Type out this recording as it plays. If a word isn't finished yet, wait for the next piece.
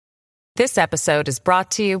This episode is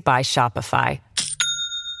brought to you by Shopify.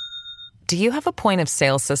 Do you have a point of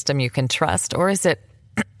sale system you can trust, or is it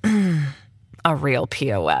a real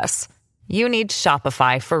POS? You need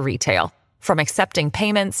Shopify for retail. From accepting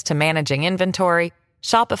payments to managing inventory,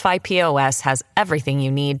 Shopify POS has everything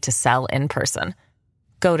you need to sell in person.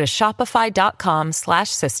 Go to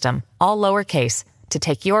shopify.com/system, all lowercase, to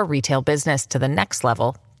take your retail business to the next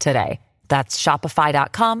level today. That's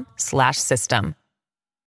shopify.com/system.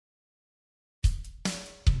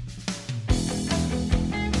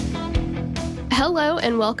 Hello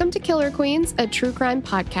and welcome to Killer Queens, a true crime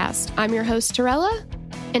podcast. I'm your host, Torella.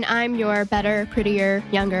 And I'm your better, prettier,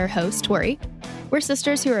 younger host, Tori. We're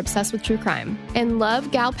sisters who are obsessed with true crime. And love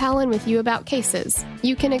gal-palin with you about cases.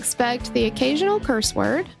 You can expect the occasional curse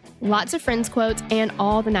word, lots of Friends quotes, and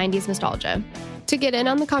all the 90s nostalgia. To get in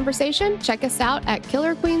on the conversation, check us out at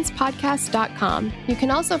killerqueenspodcast.com. You can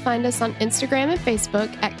also find us on Instagram and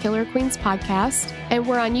Facebook at Killer Queens Podcast. And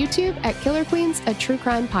we're on YouTube at Killer Queens, a true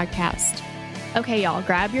crime podcast. Okay, y'all,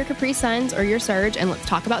 grab your Capri Suns or your Surge and let's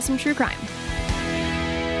talk about some true crime.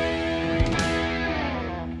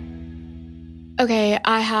 Okay,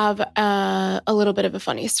 I have a little bit of a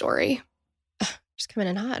funny story. Just coming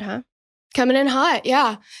in hot, huh? Coming in hot,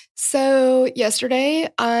 yeah. So yesterday,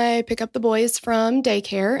 I pick up the boys from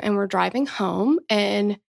daycare and we're driving home.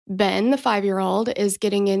 And Ben, the 5-year-old, is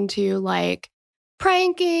getting into like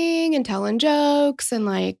pranking and telling jokes and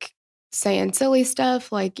like saying silly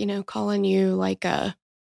stuff, like, you know, calling you like a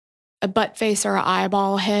butt face or an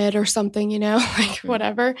eyeball head or something, you know, like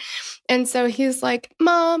whatever. And so he's like,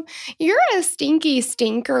 Mom, you're a stinky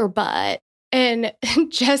stinker butt. And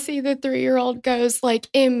Jesse, the 3-year-old, goes like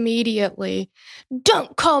immediately,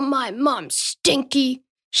 don't call my mom stinky.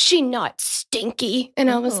 She not stinky.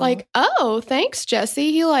 And I was like, oh, thanks,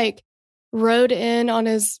 Jesse. He like rode in on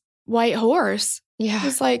his white horse. Yeah.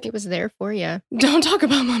 It's like, it was there for you. Don't talk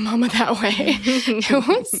about my mama that way. It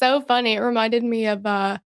was so funny. It reminded me of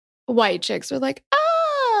white chicks were like,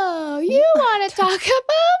 oh, you want to talk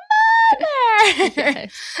about mother.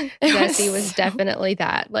 Yes. Jesse was definitely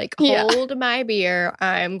that. Like, hold my beer.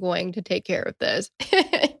 I'm going to take care of this.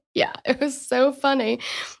 Yeah, it was so funny.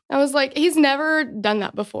 I was like, he's never done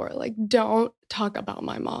that before. Like, don't talk about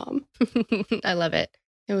my mom. I love it.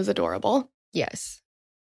 It was adorable. Yes.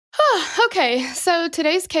 Okay, so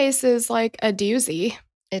today's case is like a doozy.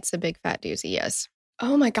 It's a big fat doozy, yes.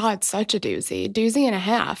 Oh my God, such a doozy. Doozy and a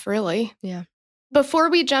half, really. Yeah. Before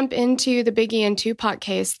we jump into the Biggie and Tupac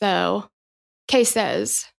case, though,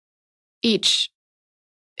 cases, each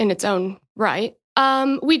in its own right,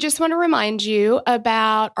 we just want to remind you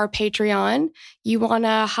about our Patreon. You want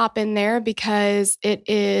to hop in there because it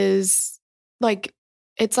is like,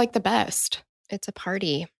 it's like the best. It's a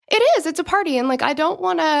party. It is. It's a party. And like, I don't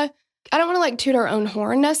want to like toot our own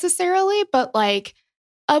horn necessarily, but like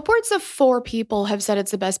upwards of 4 people have said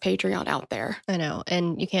it's the best Patreon out there. I know.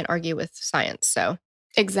 And you can't argue with science. So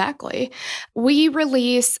exactly. We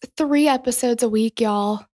release 3 episodes a week,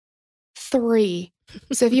 y'all. 3.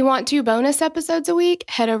 So if you want 2 bonus episodes a week,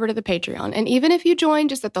 head over to the Patreon. And even if you join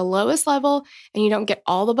just at the lowest level and you don't get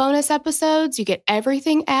all the bonus episodes, you get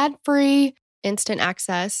everything ad-free. Instant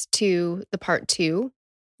access to the part 2.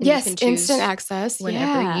 Yes, instant access.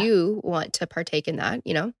 Whenever you want to partake in that,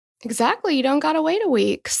 you know? Exactly. You don't got to wait a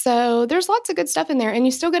week. So there's lots of good stuff in there. And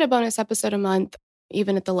you still get a bonus episode a month,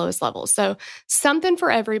 even at the lowest level. So something for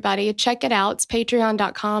everybody. Check it out. It's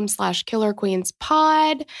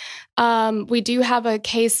patreon.com/killerqueenspod. We do have a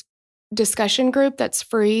case discussion group that's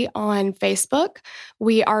free on Facebook.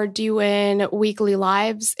 We are doing weekly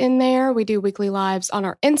lives in there. We do weekly lives on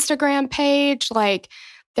our Instagram page. Like,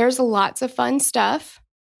 there's lots of fun stuff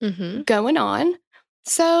going on.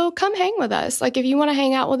 So come hang with us. Like, if you want to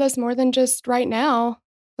hang out with us more than just right now,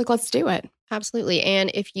 like, let's do it. Absolutely. And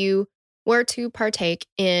if you were to partake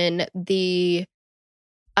in the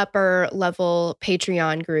upper level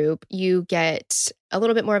Patreon group, you get a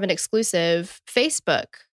little bit more of an exclusive Facebook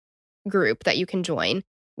group that you can join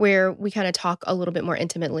where we kind of talk a little bit more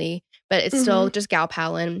intimately, but it's still just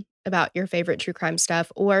gal-palin about your favorite true crime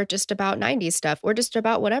stuff or just about 90s stuff or just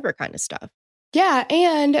about whatever kind of stuff. Yeah,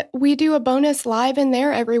 and we do a bonus live in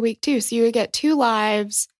there every week too. So you would get 2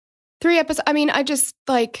 lives, 3 episodes. I mean, I just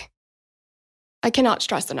like, I cannot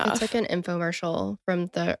stress enough. It's like an infomercial from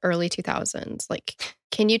the early 2000s. Like,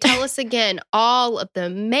 can you tell us again all of the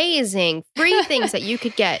amazing free things that you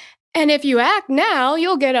could get? And if you act now,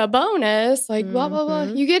 you'll get a bonus, like blah, blah, blah.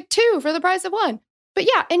 You get 2 for the price of 1. But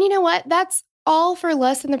yeah, and you know what? That's all for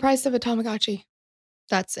less than the price of a Tamagotchi.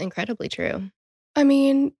 That's incredibly true. I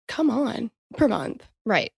mean, come on. Per month.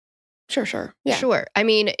 Right. Sure. Yeah. Sure. I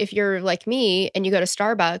mean, if you're like me and you go to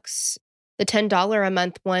Starbucks, the $10 a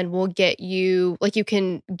month one will get you, like you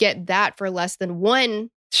can get that for less than one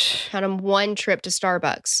trip to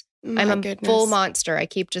Starbucks. My I'm a goodness. full monster. I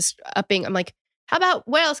keep just upping. I'm like, how about,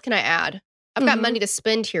 what else can I add? I've got money to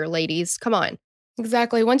spend here, ladies. Come on.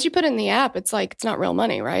 Exactly. Once you put it in the app, it's like, it's not real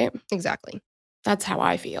money, right? Exactly. That's how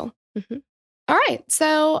I feel. Mm-hmm. All right.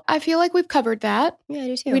 So I feel like we've covered that. Yeah, I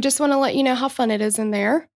do too. We just want to let you know how fun it is in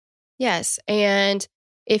there. Yes. And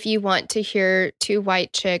if you want to hear two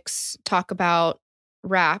white chicks talk about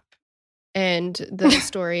rap and the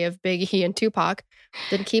story of B.I.G and Tupac,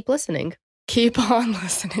 then keep listening. Keep on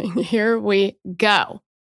listening. Here we go.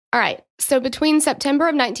 All right. So between September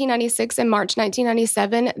of 1996 and March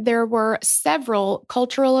 1997, there were several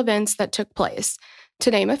cultural events that took place.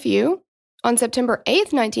 To name a few, on September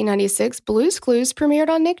 8th, 1996, Blue's Clues premiered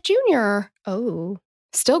on Nick Jr. Oh.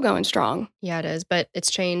 Still going strong. Yeah, it is, but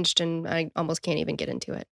it's changed and I almost can't even get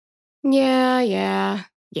into it. Yeah.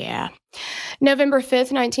 November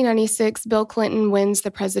 5th, 1996, Bill Clinton wins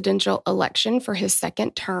the presidential election for his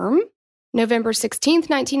second term. November 16th,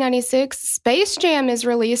 1996, Space Jam is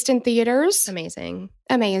released in theaters. Amazing.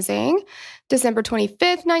 December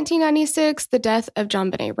 25th, 1996, the death of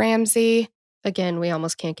JonBenet Ramsey. Again, we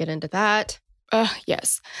almost can't get into that.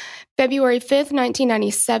 Yes. February 5th,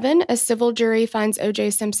 1997, a civil jury finds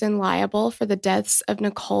O.J. Simpson liable for the deaths of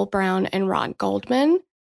Nicole Brown and Ron Goldman.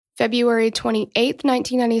 February 28th,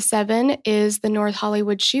 1997 is the North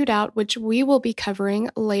Hollywood shootout, which we will be covering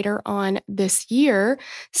later on this year.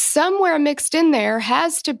 Somewhere mixed in there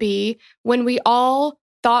has to be when we all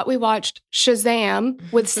thought we watched Shazam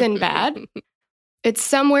with Sinbad. It's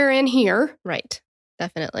somewhere in here. Right.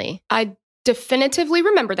 Definitely. I definitively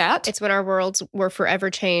remember that. It's when our worlds were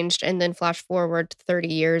forever changed and then flash forward 30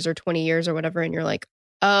 years or 20 years or whatever. And you're like,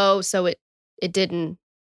 oh, so it didn't.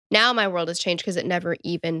 Now my world has changed because it never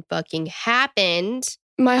even fucking happened.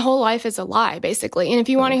 My whole life is a lie, basically. And if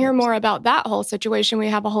you want to hear more about that whole situation, we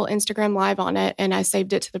have a whole Instagram live on it, and I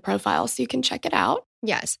saved it to the profile so you can check it out.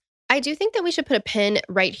 Yes. I do think that we should put a pin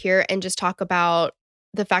right here and just talk about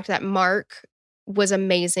the fact that Mark was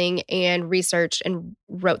amazing and researched and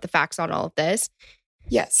wrote the facts on all of this.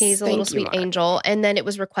 Yes. He's a little sweet angel. And then it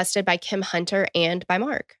was requested by Kim Hunter and by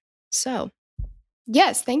Mark. So.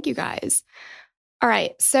 Yes. Thank you, guys. All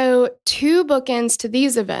right, so two bookends to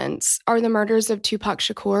these events are the murders of Tupac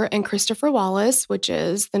Shakur and Christopher Wallace, which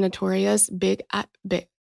is the notorious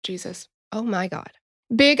Jesus. Oh my God.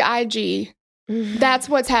 B.I.G. That's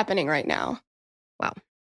what's happening right now. Wow.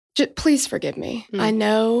 Please forgive me. I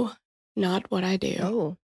know not what I do.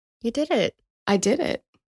 Oh, you did it. I did it.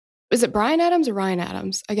 Is it Bryan Adams or Ryan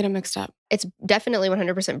Adams? I get them mixed up. It's definitely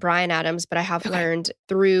 100% Bryan Adams, but I have learned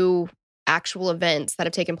through actual events that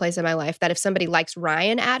have taken place in my life that if somebody likes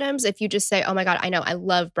Ryan Adams, if you just say, oh my God, I know, I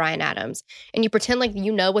love Bryan Adams, and you pretend like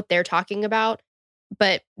you know what they're talking about,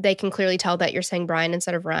 but they can clearly tell that you're saying Brian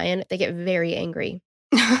instead of Ryan, they get very angry.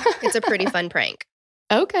 It's a pretty fun prank.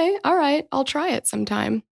 Okay. All right. I'll try it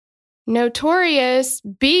sometime. Notorious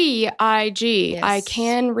B.I.G. Yes. I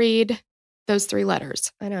can read those three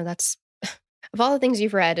letters. I know, that's of all the things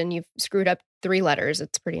you've read and you've screwed up 3 letters,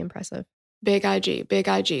 it's pretty impressive.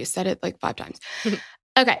 B.I.G. Said it like 5 times.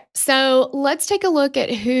 Okay, so let's take a look at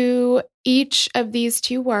who each of these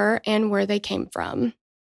two were and where they came from.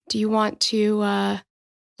 Do you want to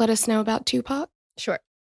let us know about Tupac? Sure.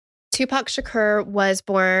 Tupac Shakur was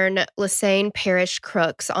born Lassane Parish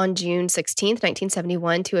Crooks on June 16th,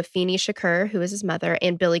 1971 to Afeni Shakur, who was his mother,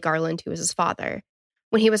 and Billy Garland, who was his father.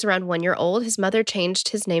 When he was around 1 year old, his mother changed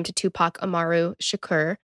his name to Tupac Amaru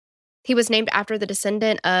Shakur. He was named after the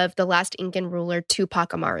descendant of the last Incan ruler,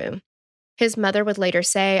 Tupac Amaru. His mother would later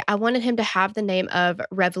say, I wanted him to have the name of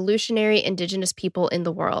revolutionary indigenous people in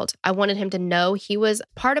the world. I wanted him to know he was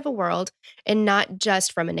part of a world and not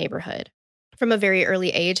just from a neighborhood. From a very early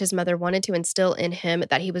age, his mother wanted to instill in him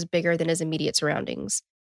that he was bigger than his immediate surroundings.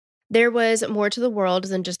 There was more to the world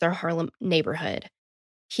than just their Harlem neighborhood.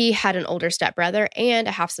 He had an older stepbrother and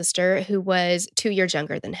a half-sister who was 2 years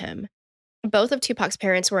younger than him. Both of Tupac's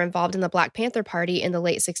parents were involved in the Black Panther Party in the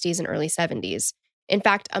late 60s and early 70s. In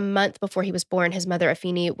fact, a month before he was born, his mother,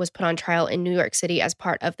 Afeni, was put on trial in New York City as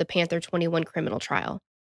part of the Panther 21 criminal trial.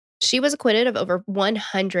 She was acquitted of over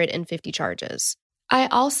 150 charges. I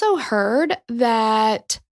also heard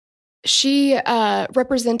that she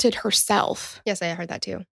represented herself. Yes, I heard that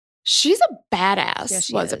too. She's a badass. Yeah,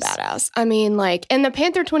 she was is. a badass. I mean, and the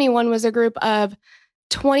Panther 21 was a group of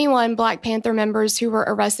 21 Black Panther members who were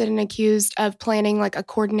arrested and accused of planning a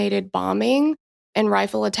coordinated bombing and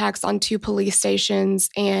rifle attacks on 2 police stations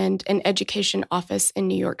and an education office in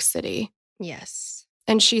New York City. Yes.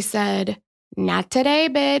 And she said, "Not today,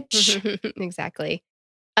 bitch." Exactly.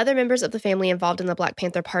 Other members of the family involved in the Black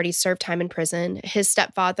Panther Party served time in prison. His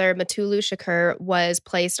stepfather, Mutulu Shakur, was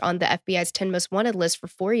placed on the FBI's 10 most wanted list for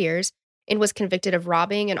 4 years and was convicted of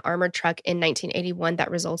robbing an armored truck in 1981 that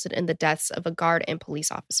resulted in the deaths of a guard and police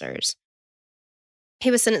officers. He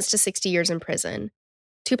was sentenced to 60 years in prison.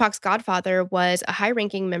 Tupac's godfather was a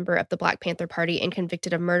high-ranking member of the Black Panther Party and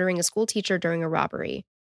convicted of murdering a school teacher during a robbery.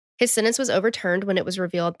 His sentence was overturned when it was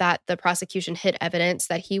revealed that the prosecution hid evidence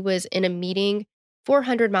that he was in a meeting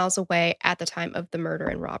 400 miles away at the time of the murder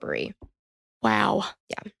and robbery. Wow.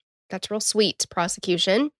 Yeah, that's real sweet,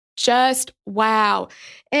 prosecution. Just wow.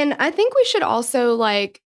 And I think we should also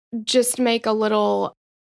just make a little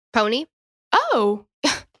pony. Oh,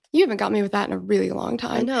 you haven't got me with that in a really long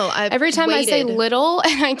time. I know. Every time I say little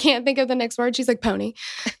and I can't think of the next word, she's like, pony.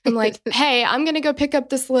 I'm like, hey, I'm going to go pick up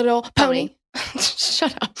this little pony.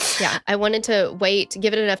 Shut up. Yeah. I wanted to wait,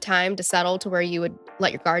 give it enough time to settle to where you would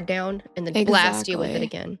let your guard down and then blast you with it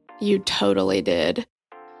again. You totally did.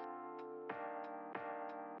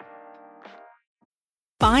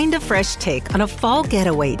 Find a fresh take on a fall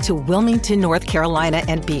getaway to Wilmington, North Carolina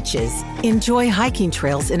and beaches. Enjoy hiking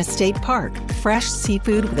trails in a state park, fresh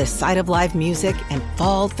seafood with a side of live music, and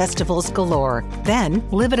fall festivals galore. Then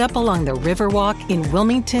live it up along the Riverwalk in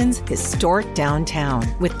Wilmington's historic downtown.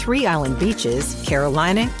 With 3 island beaches,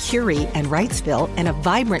 Carolina, Curie, and Wrightsville, and a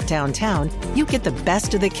vibrant downtown, you get the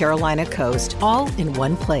best of the Carolina coast all in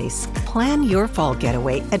one place. Plan your fall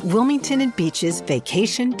getaway at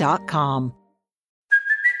WilmingtonandBeachesVacation.com.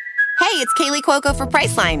 Hey, it's Kaylee Cuoco for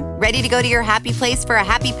Priceline. Ready to go to your happy place for a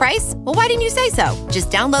happy price? Well, why didn't you say so? Just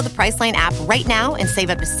download the Priceline app right now and save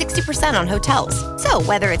up to 60% on hotels. So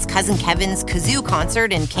whether it's Cousin Kevin's Kazoo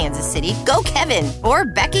Concert in Kansas City, go Kevin, or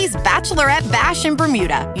Becky's Bachelorette Bash in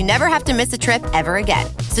Bermuda, you never have to miss a trip ever again.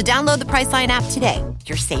 So download the Priceline app today.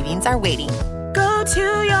 Your savings are waiting. Go to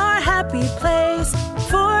your happy place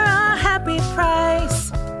for a happy price.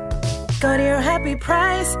 Go to your happy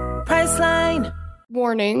price, Priceline.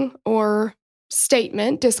 Warning or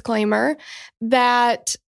statement, disclaimer,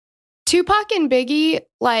 that Tupac and Biggie,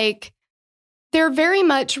 they're very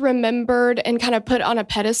much remembered and kind of put on a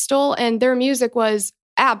pedestal, and their music was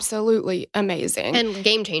absolutely amazing. And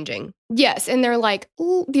game-changing. Yes, and they're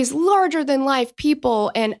these larger-than-life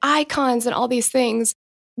people and icons and all these things,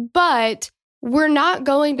 but we're not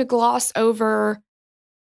going to gloss over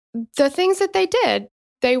the things that they did.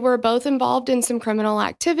 They were both involved in some criminal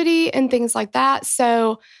activity and things like that.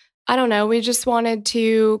 So I don't know. We just wanted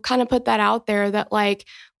to kind of put that out there that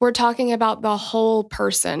we're talking about the whole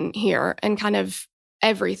person here and kind of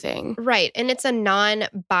everything. Right. And it's a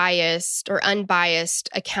non-biased or unbiased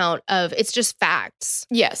account of, it's just facts.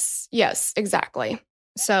 Yes. Yes, exactly.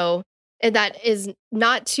 So that is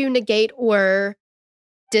not to negate or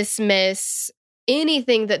dismiss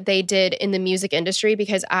anything that they did in the music industry,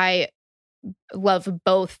 because I love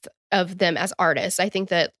both of them as artists. I think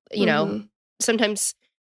that, sometimes,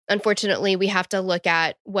 unfortunately, we have to look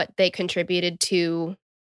at what they contributed to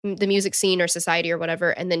the music scene or society or whatever,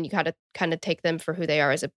 and then you got to kind of take them for who they are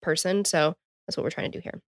as a person. So that's what we're trying to do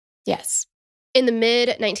here. Yes. In the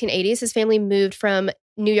mid-1980s, his family moved from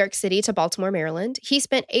New York City to Baltimore, Maryland. He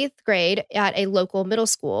spent 8th grade at a local middle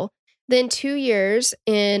school, then 2 years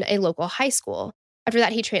in a local high school. After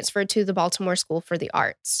that, he transferred to the Baltimore School for the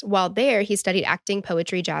Arts. While there, he studied acting,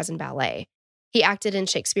 poetry, jazz, and ballet. He acted in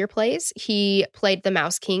Shakespeare plays. He played the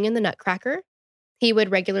Mouse King in The Nutcracker. He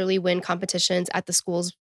would regularly win competitions at the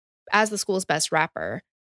schools as the school's best rapper.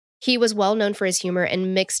 He was well known for his humor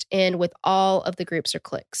and mixed in with all of the groups or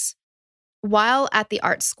cliques. While at the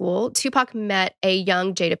art school, Tupac met a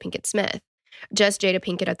young Jada Pinkett Smith, just Jada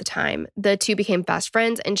Pinkett at the time. The two became fast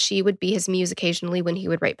friends, and she would be his muse occasionally when he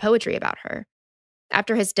would write poetry about her.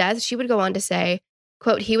 After his death, she would go on to say,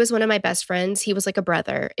 quote, "He was one of my best friends. He was like a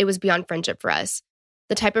brother. It was beyond friendship for us.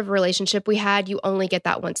 The type of relationship we had, you only get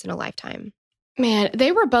that once in a lifetime." Man,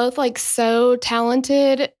 they were both so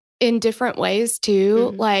talented in different ways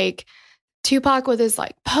too. Mhm. Tupac with his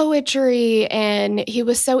poetry, and he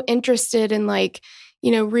was so interested in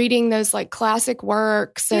reading those classic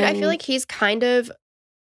works. Dude, and I feel like he's kind of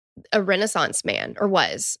a Renaissance man, or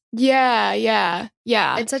was. Yeah.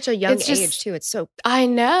 At such a young It's age, just- too. It's so... I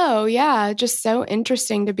know, just so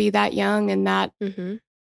interesting to be that young and that Mhm.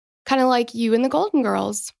 kind of like you and the Golden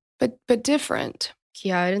Girls, but different.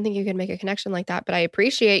 Yeah, I didn't think you could make a connection like that, but I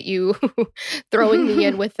appreciate you throwing me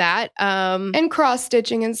in with that. And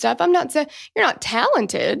cross-stitching and stuff. I'm not saying you're not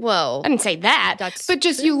talented. Well, I didn't say that. But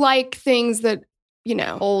just you like things that,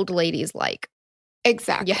 old ladies like.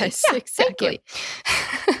 Exactly. Yes, Yeah, exactly.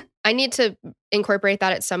 I need to incorporate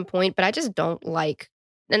that at some point, but I just don't like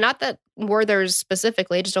And not that Werther's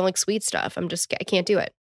specifically, I just don't like sweet stuff. I can't do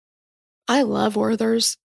it. I love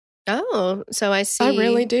Werther's. Oh, so I see. I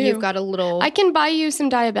really do. You've got a little. I can buy you some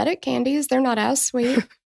diabetic candies. They're not as sweet.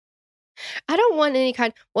 I don't want any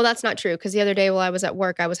kind. Well, that's not true because the other day while I was at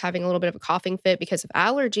work, I was having a little bit of a coughing fit because of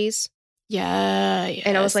allergies. Yeah.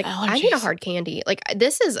 And I was like, allergies. I need a hard candy. Like,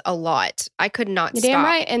 this is a lot. I could not You're stop. damn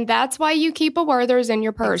right. And that's why you keep a Werther's in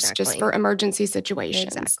your purse, Exactly. just for emergency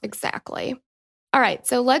situations. Exactly. All right.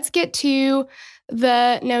 So let's get to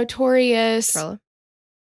the notorious Trella.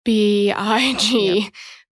 B.I.G. Yep.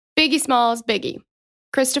 Biggie Smalls, Biggie.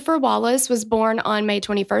 Christopher Wallace was born on May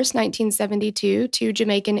 21st, 1972, to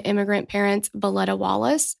Jamaican immigrant parents Valletta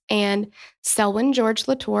Wallace and Selwyn George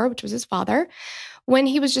Latour, which was his father. When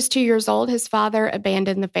he was just 2 years old, his father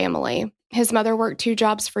abandoned the family. His mother worked 2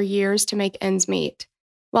 jobs for years to make ends meet.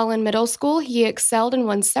 While in middle school, he excelled and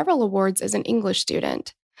won several awards as an English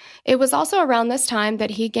student. It was also around this time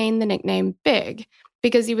that he gained the nickname Big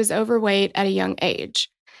because he was overweight at a young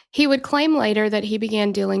age. He would claim later that he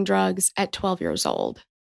began dealing drugs at 12 years old.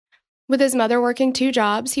 With his mother working 2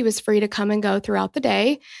 jobs, he was free to come and go throughout the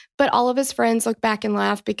day, but all of his friends looked back and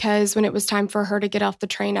laughed because when it was time for her to get off the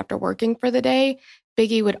train after working for the day,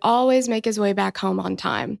 Biggie would always make his way back home on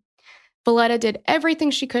time. Valletta did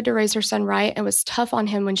everything she could to raise her son right and was tough on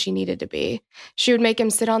him when she needed to be. She would make him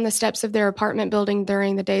sit on the steps of their apartment building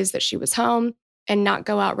during the days that she was home and not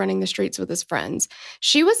go out running the streets with his friends.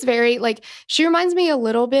 She was very, she reminds me a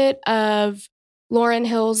little bit of Lauryn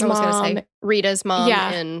Hill's mom. I was going to say Rita's mom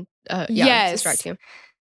Yeah. and Sister Act 2.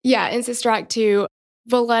 Yeah, in Sister Act 2.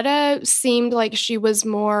 Valletta seemed like she was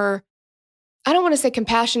more, I don't want to say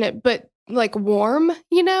compassionate, but warm,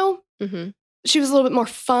 Mm-hmm. She was a little bit more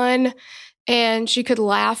fun and she could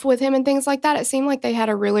laugh with him and things like that. It seemed like they had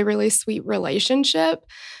a really, really sweet relationship,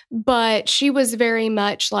 but she was very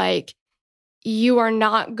much like, you are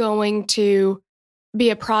not going to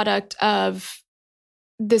be a product of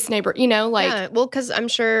this neighbor, Yeah, well, because I'm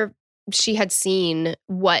sure she had seen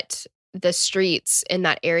what the streets in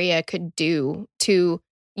that area could do to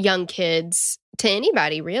young kids, to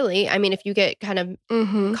anybody, really. I mean, if you get kind of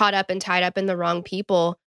caught up and tied up in the wrong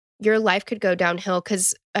people, your life could go downhill.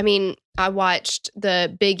 Because, I mean, I watched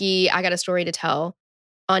the Biggie, I Got a Story to Tell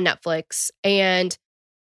on Netflix, and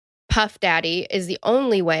Puff Daddy is the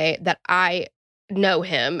only way that I know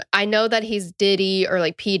him. I know that he's Diddy or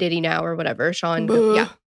P. Diddy now or whatever. Sean. Boo. Yeah.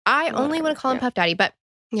 I only want to call him Puff Daddy, but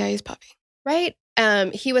yeah, he's Puffy. Right.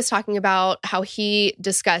 He was talking about how he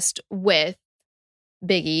discussed with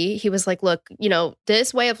Biggie. He was like, look,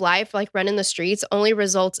 this way of life, running the streets, only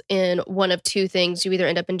results in one of 2 things. You either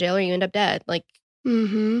end up in jail or you end up dead.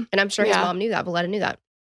 And I'm sure his mom knew that. Valletta knew that.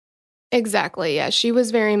 Exactly. Yeah. She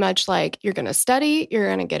was very much like, you're going to study, you're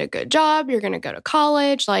going to get a good job, you're going to go to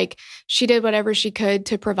college. She did whatever she could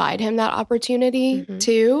to provide him that opportunity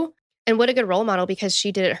too. And what a good role model, because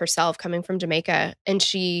she did it herself coming from Jamaica. And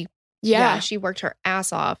she worked her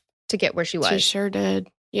ass off to get where she was. She sure did.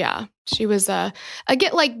 Yeah. She was,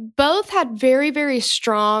 again, both had very, very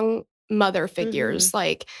strong mother figures,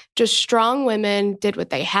 just strong women, did what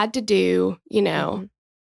they had to do,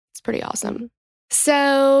 It's pretty awesome.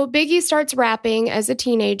 So Biggie starts rapping as a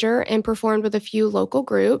teenager and performed with a few local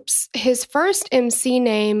groups. His first MC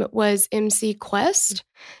name was MC Quest.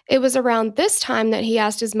 It was around this time that he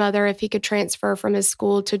asked his mother if he could transfer from his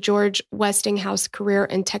school to George Westinghouse Career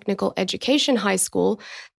and Technical Education High School.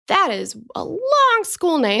 That is a long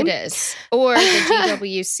school name. It is. Or the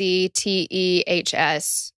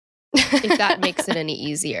GWCTEHS, if that makes it any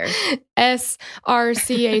easier.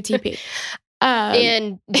 SRCATP.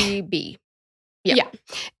 And DB. Yeah.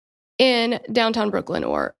 In downtown Brooklyn,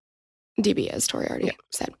 or DB, as Tori already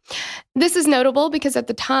said. This is notable because at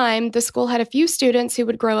the time, the school had a few students who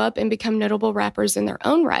would grow up and become notable rappers in their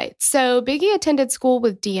own right. So Biggie attended school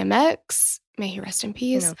with DMX, may he rest in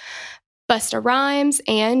peace, Busta Rhymes,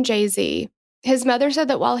 and Jay-Z. His mother said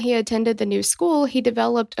that while he attended the new school, he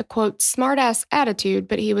developed a, quote, smartass attitude,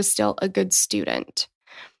 but he was still a good student.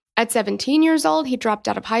 At 17 years old, he dropped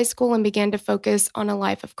out of high school and began to focus on a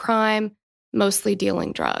life of crime, mostly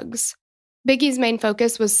dealing drugs. Biggie's main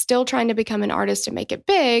focus was still trying to become an artist and make it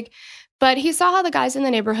big, but he saw how the guys in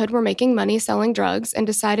the neighborhood were making money selling drugs and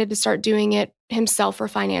decided to start doing it himself for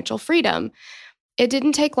financial freedom. It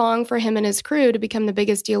didn't take long for him and his crew to become the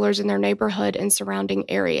biggest dealers in their neighborhood and surrounding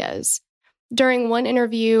areas. During one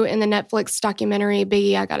interview in the Netflix documentary,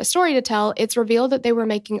 Biggie, I Got a Story to Tell, it's revealed that they were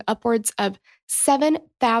making upwards of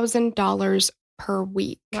 $7,000 per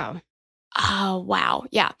week. Wow. Oh, wow.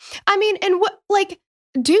 Yeah. I mean, and what,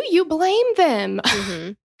 do you blame them?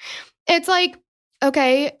 Mm-hmm. It's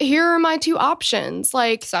okay, here are my 2 options.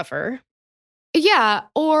 Suffer. Yeah,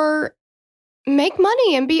 or make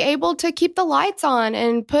money and be able to keep the lights on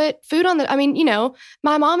and put food on the. I mean,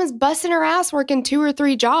 my mom is busting her ass working 2 or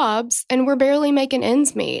 3 jobs and we're barely making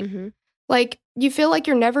ends meet. Mm-hmm. Like, you feel like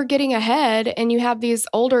you're never getting ahead and you have these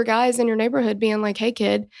older guys in your neighborhood being like, hey,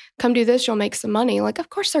 kid, come do this. You'll make some money. Like, of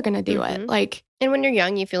course they're going to do it. Like, and when you're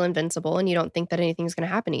young, you feel invincible and you don't think that anything's going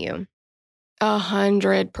to happen to you.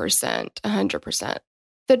 100%. 100%.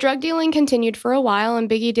 The drug dealing continued for a while, and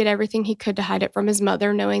Biggie did everything he could to hide it from his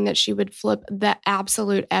mother, knowing that she would flip the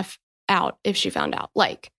absolute F out if she found out.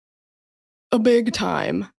 Like, a big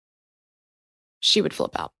time. She would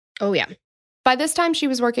flip out. Oh, yeah. By this time, she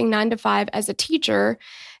was working 9 to 5 as a teacher,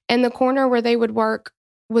 and the corner where they would work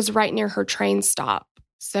was right near her train stop.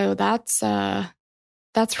 So that's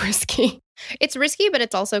risky. It's risky, but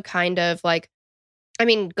it's also kind of like, I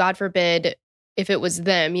mean, God forbid if it was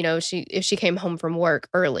them, if she came home from work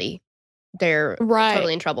early, they're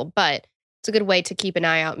totally in trouble. But it's a good way to keep an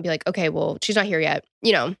eye out and be like, okay, well, she's not here yet,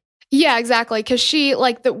 Yeah, exactly. Because she,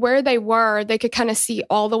 like, where they were, they could kind of see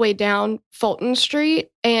all the way down Fulton Street,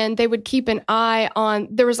 and they would keep an eye on,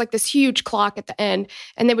 there was like this huge clock at the end,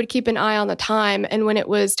 and they would keep an eye on the time. And when it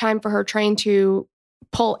was time for her train to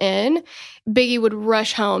pull in, Biggie would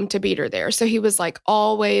rush home to beat her there. So he was like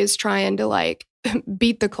always trying to like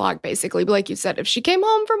beat the clock, basically. But like you said, if she came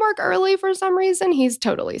home from work early for some reason, he's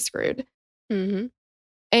totally screwed. Mm-hmm.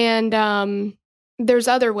 And there's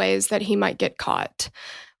other ways that he might get caught.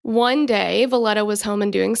 One day, Valletta was home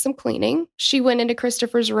and doing some cleaning. She went into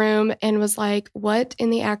Christopher's room and was like, what in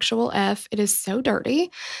the actual F? It is so dirty.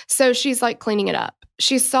 So she's like cleaning it up.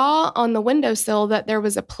 She saw on the windowsill that there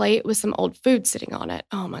was a plate with some old food sitting on it.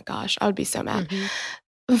 Oh my gosh, I would be so mad. Mm-hmm.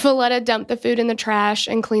 Valletta dumped the food in the trash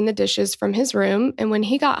and cleaned the dishes from his room. And when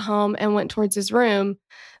he got home and went towards his room,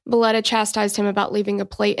 Valletta chastised him about leaving a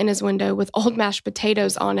plate in his window with old mashed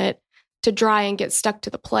potatoes on it to dry and get stuck to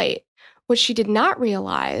the plate. What she did not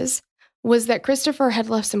realize was that Christopher had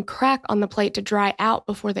left some crack on the plate to dry out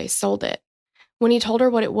before they sold it. When he told her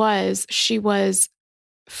what it was, she was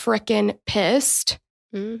frickin' pissed.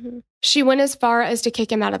 Mm-hmm. She went as far as to kick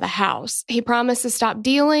him out of the house. He promised to stop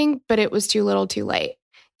dealing, but it was too little too late.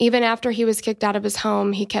 Even after he was kicked out of his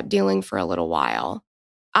home, he kept dealing for a little while.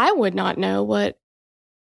 I would not know what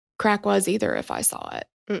crack was either if I saw it.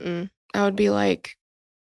 Mm-mm. I would be like,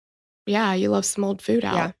 yeah, you left some old food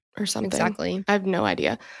out or something. Exactly. I have no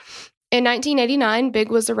idea. In 1989, Big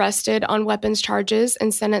was arrested on weapons charges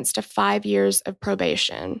and sentenced to 5 years of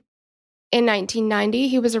probation. In 1990,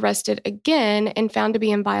 he was arrested again and found to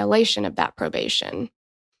be in violation of that probation.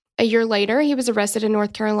 A year later, he was arrested in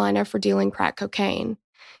North Carolina for dealing crack cocaine.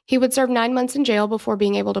 He would serve 9 months in jail before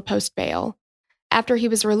being able to post bail. After he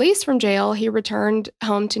was released from jail, he returned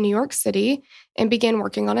home to New York City and began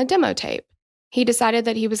working on a demo tape. He decided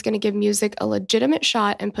that he was going to give music a legitimate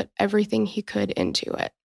shot and put everything he could into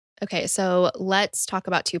it. Okay, so let's talk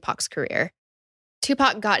about Tupac's career.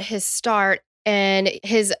 Tupac got his start, and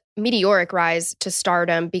his meteoric rise to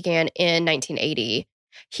stardom began in 1980.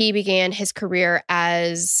 He began his career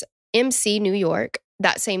as MC New York.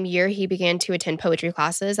 That same year, he began to attend poetry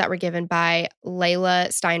classes that were given by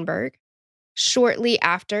Layla Steinberg. Shortly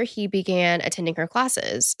after he began attending her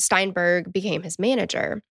classes, Steinberg became his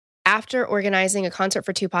manager. After organizing a concert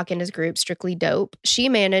for Tupac and his group, Strictly Dope, she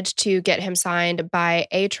managed to get him signed by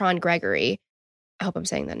Atron Gregory. I hope I'm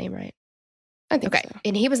saying that name right. I think so.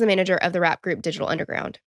 And he was the manager of the rap group Digital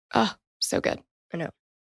Underground. Oh, so good. I know.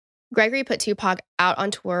 Gregory put Tupac out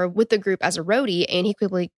on tour with the group as a roadie, and he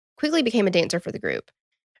quickly became a dancer for the group.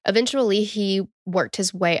 Eventually, he worked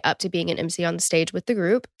his way up to being an MC on the stage with the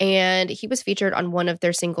group, and he was featured on one of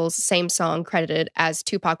their singles, same song, credited as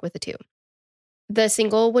Tupac with a 2. The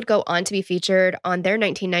single would go on to be featured on their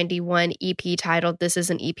 1991 EP titled This Is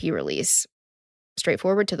an EP Release.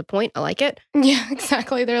 Straightforward, to the point. I like it. Yeah,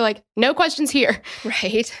 exactly. They're like, no questions here.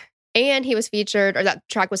 Right. And he was featured, or that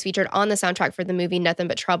track was featured on the soundtrack for the movie Nothing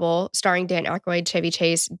But Trouble, starring Dan Aykroyd, Chevy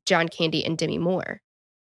Chase, John Candy, and Demi Moore.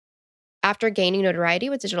 After gaining notoriety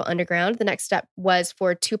with Digital Underground, the next step was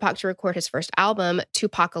for Tupac to record his first album,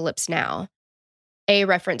 Tupacalypse Now, a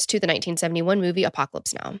reference to the 1971 movie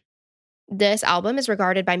Apocalypse Now. This album is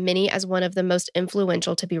regarded by many as one of the most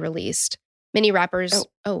influential to be released. Many rappers...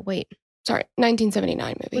 Oh, wait. Sorry,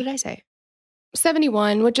 1979 movie. What did I say?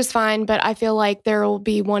 71, which is fine, but I feel like there will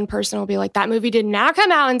be one person who will be like, that movie did not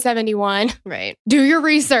come out in 71. Right. Do your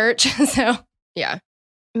research. So, yeah.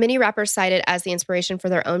 Many rappers cite it as the inspiration for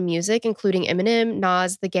their own music, including Eminem,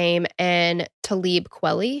 Nas, The Game, and Talib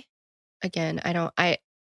Kweli. Again, I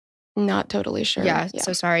not totally sure. Yeah,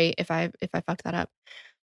 so sorry if I fucked that up.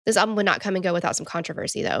 This album would not come and go without some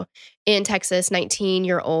controversy, though. In Texas,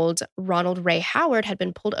 19-year-old Ronald Ray Howard had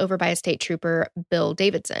been pulled over by a state trooper, Bill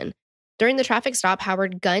Davidson. During the traffic stop,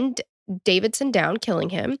 Howard gunned Davidson down, killing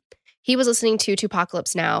him. He was listening to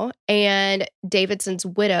Tupacalypse Now, and Davidson's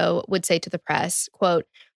widow would say to the press, quote,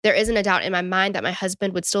 "There isn't a doubt in my mind that my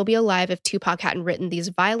husband would still be alive if Tupac hadn't written these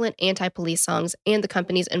violent anti-police songs and the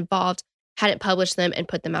companies involved hadn't published them and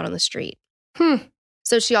put them out on the street."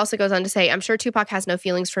 So she also goes on to say, "I'm sure Tupac has no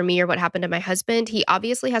feelings for me or what happened to my husband. He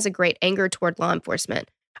obviously has a great anger toward law enforcement.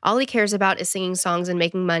 All he cares about is singing songs and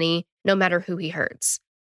making money, no matter who he hurts."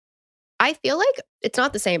 I feel like it's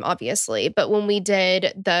not the same, obviously, but when we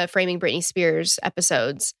did the Framing Britney Spears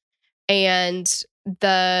episodes and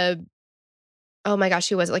the, oh my gosh,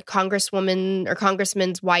 who was it? Like Congresswoman or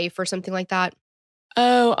Congressman's wife or something like that.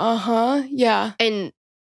 Oh, yeah. And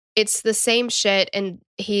it's the same shit, and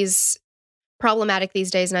he's problematic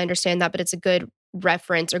these days, and I understand that, but it's a good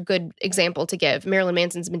reference or good example to give. Marilyn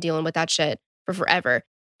Manson's been dealing with that shit for forever.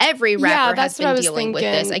 Every rapper has been dealing with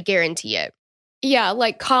this, I guarantee it. Yeah,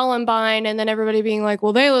 like Columbine, and then everybody being like,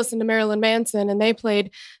 well, they listened to Marilyn Manson and they played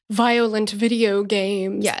violent video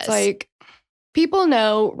games. Yes. It's like, people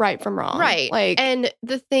know right from wrong. Right. Like, and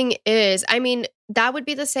the thing is, I mean, that would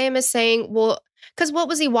be the same as saying, well, because what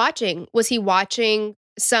was he watching? Was he watching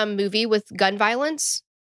some movie with gun violence?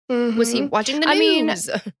 Was he watching the news?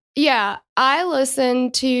 Yeah, I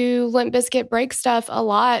listened to Limp Bizkit break stuff a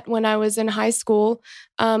lot when I was in high school.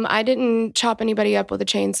 I didn't chop anybody up with a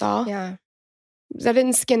chainsaw. Yeah. I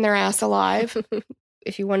didn't skin their ass alive.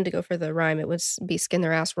 If you wanted to go for the rhyme, it would be skin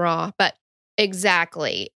their ass raw. But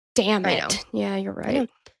exactly. Damn I it. know. Yeah, you're right.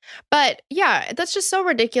 But yeah, that's just so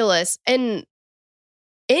ridiculous. And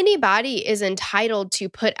anybody is entitled to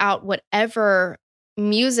put out whatever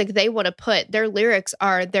music they want to put. Their lyrics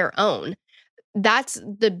are their own. That's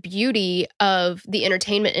the beauty of the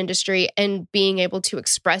entertainment industry and being able to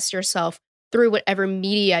express yourself through whatever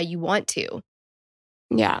media you want to.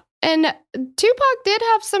 Yeah. And Tupac did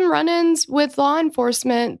have some run-ins with law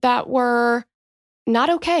enforcement that were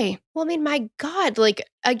not okay. Well, I mean, my God, like,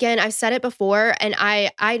 again, I've said it before, and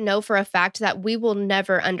I know for a fact that we will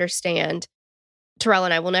never understand, Terrell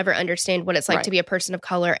and I will never understand what it's like to be a person of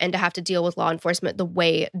color and to have to deal with law enforcement the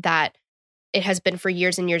way that it has been for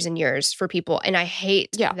years and years and years for people. And I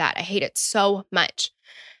hate that. I hate it so much.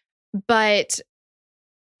 But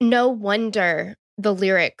no wonder the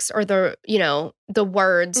lyrics or the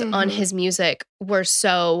words on his music were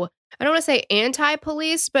so, I don't want to say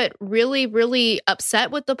anti-police, but really, really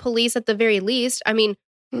upset with the police at the very least. I mean,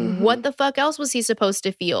 what the fuck else was he supposed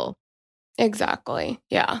to feel? Exactly.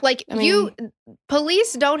 Yeah. Like,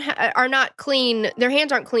 police are not clean. Their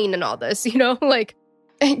hands aren't clean in all this, like.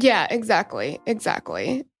 Yeah, exactly.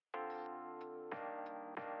 Exactly.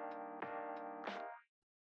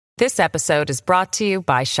 This episode is brought to you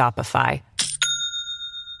by Shopify.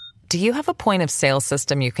 Do you have a point of sale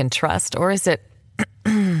system you can trust, or is it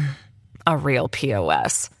a real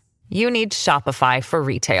POS? You need Shopify for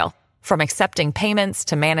retail. From accepting payments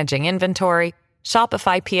to managing inventory,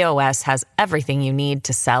 Shopify POS has everything you need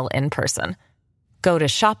to sell in person. Go to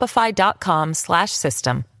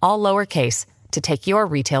shopify.com/system, all lowercase, to take your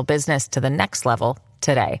retail business to the next level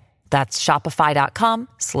today. That's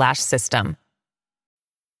shopify.com/system.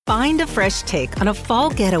 Find a fresh take on a fall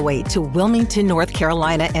getaway to Wilmington, North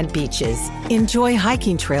Carolina and beaches. Enjoy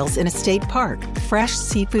hiking trails in a state park, fresh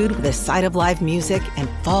seafood with a side of live music, and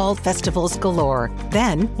fall festivals galore.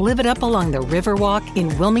 Then live it up along the Riverwalk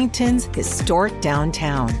in Wilmington's historic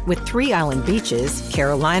downtown. With 3 island beaches,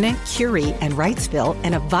 Carolina, Curie, and Wrightsville,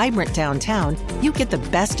 and a vibrant downtown, you get the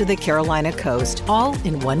best of the Carolina coast all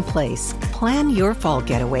in one place. Plan your fall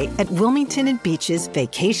getaway at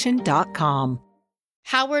WilmingtonandBeachesVacation.com.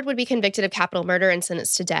 Howard would be convicted of capital murder and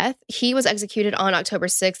sentenced to death. He was executed on October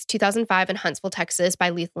 6, 2005 in Huntsville, Texas by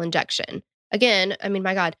lethal injection. Again, I mean,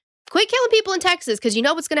 my God, quit killing people in Texas because you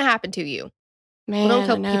know what's going to happen to you. Man, well,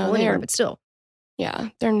 don't kill people anywhere, but still. Yeah,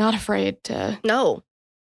 they're not afraid to. No.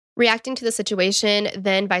 Reacting to the situation,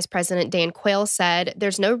 then Vice President Dan Quayle said,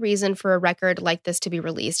 "There's no reason for a record like this to be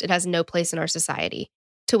released. It has no place in our society."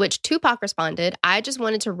 To which Tupac responded, "I just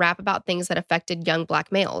wanted to rap about things that affected young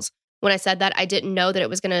Black males. When I said that, I didn't know that I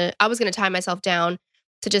was going to tie myself down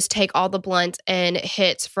to just take all the blunt and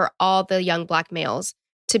hits for all the young Black males,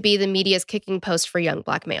 to be the media's kicking post for young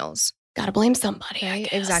Black males." Gotta blame somebody, Right? I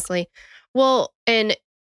guess. Exactly. Well, and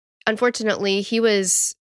unfortunately, he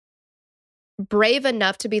was brave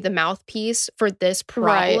enough to be the mouthpiece for this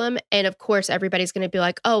problem. Right. And of course, everybody's going to be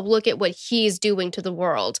like, oh, look at what he's doing to the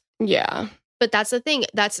world. Yeah. But that's the thing.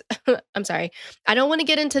 I'm sorry. I don't want to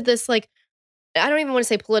get into this, like, I don't even want to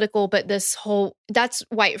say political, but that's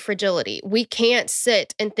white fragility. We can't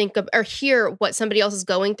sit and think of or hear what somebody else is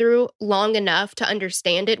going through long enough to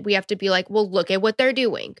understand it. We have to be like, well, look at what they're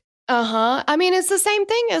doing. I mean, it's the same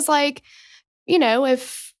thing as like,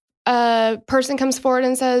 if a person comes forward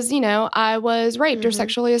and says, I was raped or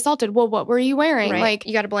sexually assaulted. Well, what were you wearing? Right. Like,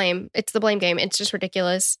 you got to blame. It's the blame game. It's just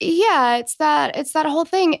ridiculous. Yeah, it's that whole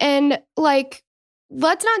thing. And like,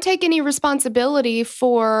 let's not take any responsibility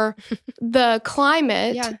for the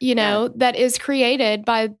climate, that is created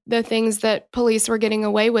by the things that police were getting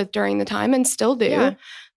away with during the time and still do. Yeah.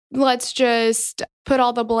 Let's just put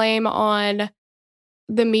all the blame on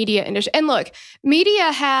the media industry. And look,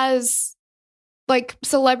 media has like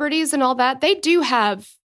celebrities and all that. They do have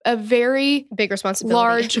a very big responsibility,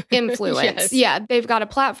 large influence. Yes. Yeah, they've got a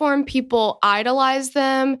platform. People idolize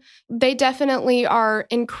them. They definitely are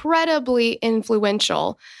incredibly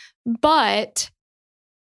influential. But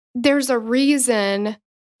there's a reason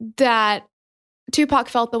that Tupac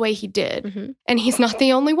felt the way he did. And he's not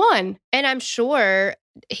the only one. And I'm sure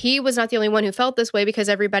he was not the only one who felt this way because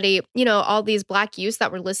everybody, all these Black youths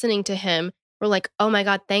that were listening to him were like, oh my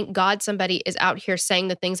God, thank God somebody is out here saying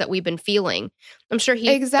the things that we've been feeling. I'm sure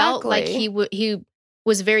he felt like he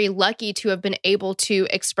was very lucky to have been able to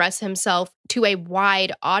express himself to a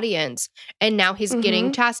wide audience. And now he's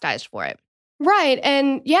getting chastised for it. Right.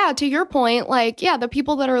 And yeah, to your point, like, yeah, the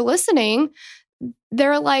people that are listening,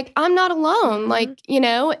 they're like, I'm not alone. Like,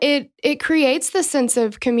 it creates the sense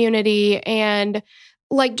of community and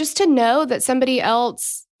like just to know that somebody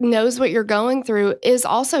else knows what you're going through is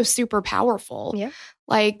also super powerful. Yeah.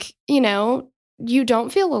 Like, you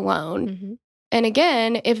don't feel alone. And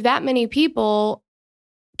again, if that many people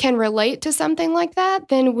can relate to something like that,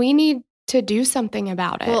 then we need to do something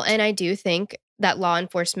about it. Well, and I do think that law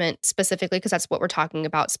enforcement specifically, because that's what we're talking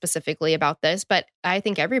about specifically about this, but I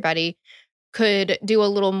think everybody could do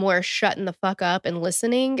a little more shutting the fuck up and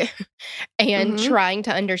listening and trying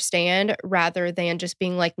to understand rather than just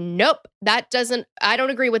being like, nope, I don't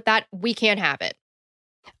agree with that. We can't have it.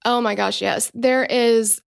 Oh my gosh, yes. There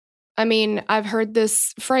is, I've heard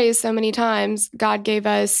this phrase so many times. God gave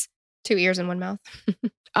us 2 ears and 1 mouth.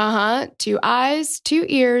 2 eyes, 2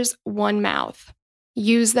 ears, 1 mouth.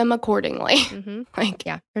 Use them accordingly. Like,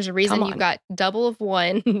 yeah, there's a reason you've got double of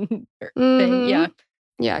one thing. Yeah.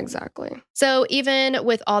 Yeah, exactly. So even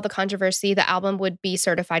with all the controversy, the album would be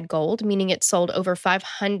certified gold, meaning it sold over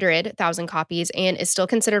 500,000 copies and is still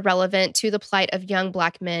considered relevant to the plight of young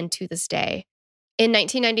Black men to this day. In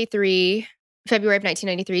February of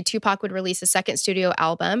 1993, Tupac would release a second studio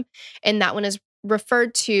album, and that one is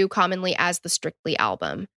referred to commonly as the Strictly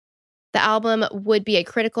album. The album would be a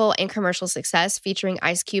critical and commercial success, featuring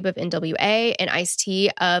Ice Cube of NWA and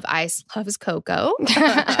Ice-T of Ice Loves Coco.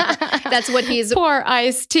 That's what he's poor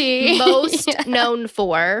Ice-T most known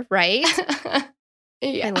for, right?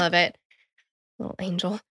 Yeah. I love it. Little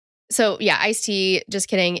angel. So yeah, Ice-T, just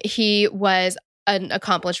kidding. He was an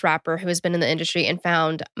accomplished rapper who has been in the industry and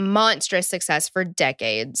found monstrous success for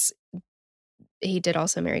decades. He did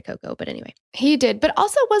also marry Coco, but anyway. He did, but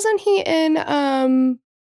also wasn't he in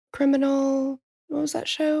Criminal, what was that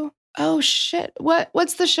show? Oh shit.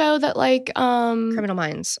 What's the show that like Criminal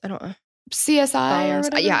Minds? I don't know. CSI or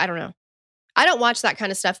whatever? Yeah, I don't know. I don't watch that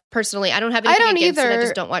kind of stuff personally. I don't have anything against it. I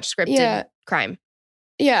just don't watch scripted crime.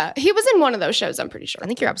 Yeah, he was in one of those shows, I'm pretty sure. I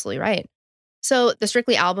think you're absolutely right. So the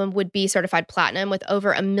Strictly album would be certified platinum with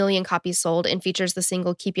over 1 million copies sold and features the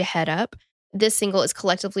single Keep Your Head Up. This single is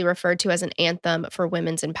collectively referred to as an anthem for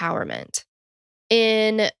women's empowerment.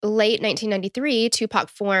 In late 1993, Tupac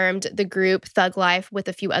formed the group Thug Life with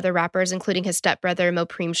a few other rappers, including his stepbrother,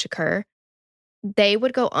 Mopreme Shakur. They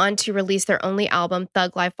would go on to release their only album,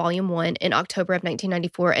 Thug Life Volume 1, in October of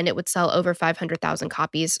 1994, and it would sell over 500,000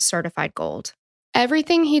 copies, certified gold.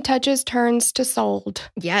 Everything he touches turns to sold.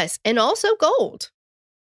 Yes, and also gold.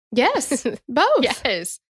 Yes, both.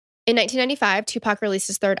 Yes. In 1995, Tupac released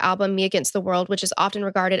his third album, Me Against the World, which is often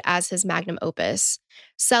regarded as his magnum opus.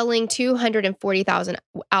 Selling 240,000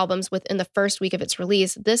 albums within the first week of its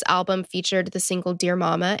release, this album featured the single Dear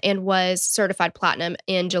Mama and was certified platinum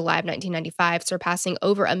in July of 1995, surpassing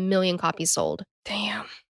over 1 million copies sold. Damn.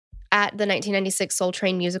 At the 1996 Soul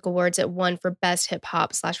Train Music Awards, it won for Best Hip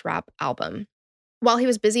Hop/Rap Album. While he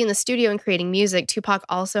was busy in the studio and creating music, Tupac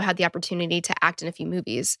also had the opportunity to act in a few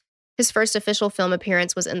movies. His first official film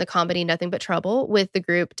appearance was in the comedy Nothing But Trouble with the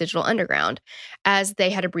group Digital Underground, as they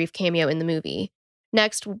had a brief cameo in the movie.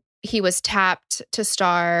 Next, he was tapped to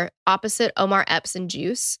star opposite Omar Epps in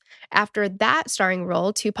Juice. After that starring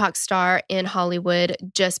role, Tupac's star in Hollywood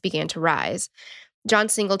just began to rise. John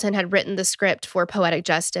Singleton had written the script for Poetic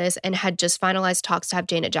Justice and had just finalized talks to have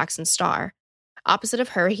Janet Jackson star. Opposite of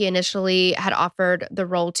her, he initially had offered the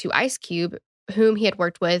role to Ice Cube, whom he had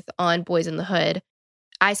worked with on Boys in the Hood.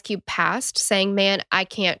 Ice Cube passed, saying, "Man, I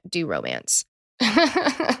can't do romance."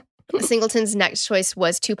 Singleton's next choice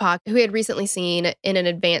was Tupac, who he had recently seen in an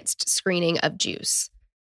advanced screening of Juice.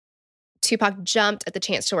 Tupac jumped at the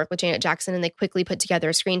chance to work with Janet Jackson, and they quickly put together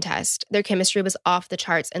a screen test. Their chemistry was off the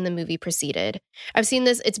charts, and the movie proceeded. I've seen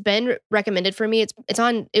this. It's been recommended for me.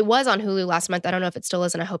 It was on Hulu last month. I don't know if it still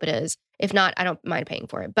is, and I hope it is. If not, I don't mind paying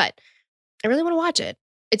for it. But I really want to watch it.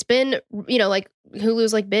 It's been, like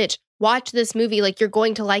Hulu's like, bitch, watch this movie. Like, you're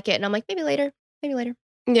going to like it. And I'm like, maybe later.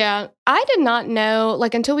 Yeah. I did not know,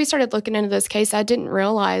 until we started looking into this case, I didn't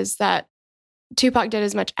realize that Tupac did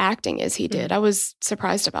as much acting as he did. I was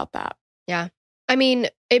surprised about that. Yeah. I mean,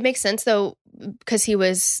 it makes sense, though, because he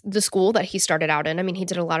was the school that he started out in. I mean, he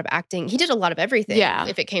did a lot of acting. He did a lot of everything. Yeah.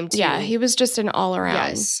 If it came to... Yeah, he was just an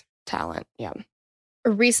all-around talent. Yeah.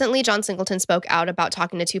 Recently, John Singleton spoke out about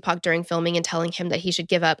talking to Tupac during filming and telling him that he should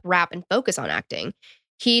give up rap and focus on acting.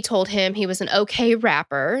 He told him he was an okay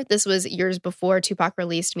rapper. This was years before Tupac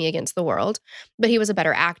released Me Against the World, but he was a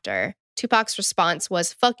better actor. Tupac's response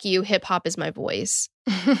was, "Fuck you, hip hop is my voice."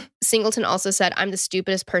 Singleton also said, "I'm the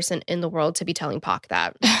stupidest person in the world to be telling Pac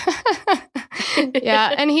that."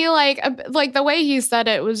 Yeah, and he the way he said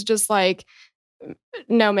it was just like,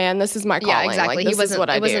 "No, man, this is my calling." Yeah, exactly. This is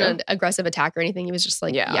what I do. He wasn't an aggressive attack or anything. He was just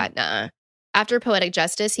like, yeah, nah. After Poetic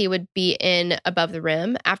Justice, he would be in Above the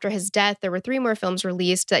Rim. After his death, there were 3 more films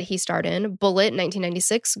released that he starred in: Bullet in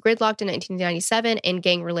 1996, Gridlocked in 1997, and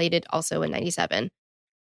Gang Related also in 97.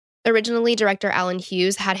 Originally, director Alan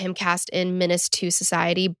Hughes had him cast in Menace to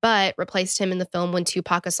Society, but replaced him in the film when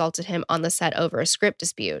Tupac assaulted him on the set over a script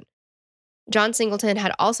dispute. John Singleton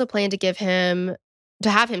had also planned to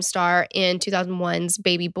have him star in 2001's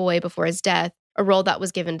Baby Boy before his death, a role that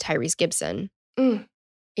was given to Tyrese Gibson.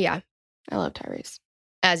 Yeah. I love Tyrese.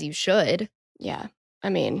 As you should. Yeah. I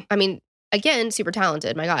mean, again, super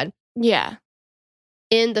talented. My God. Yeah.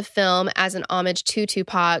 In the film, as an homage to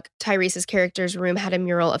Tupac, Tyrese's character's room had a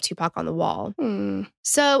mural of Tupac on the wall.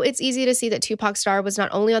 So it's easy to see that Tupac's star was not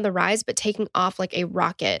only on the rise, but taking off like a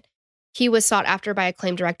rocket. He was sought after by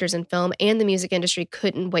acclaimed directors in film, and the music industry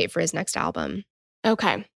couldn't wait for his next album.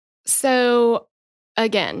 Okay. So,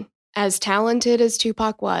 again, as talented as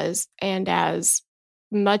Tupac was, and as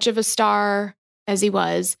much of a star as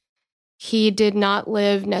he did not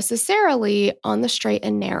live necessarily on the straight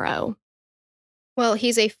and narrow. Well,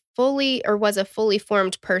 was a fully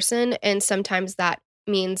formed person, and sometimes that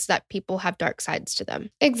means that people have dark sides to them.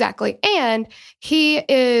 Exactly. And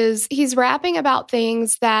he's rapping about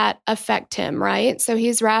things that affect him, right? So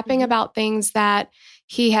he's rapping about things that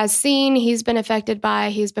he has seen, he's been affected by,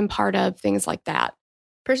 he's been part of, things like that.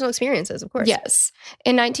 Personal experiences, of course. Yes.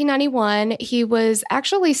 In 1991, he was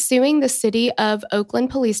actually suing the city of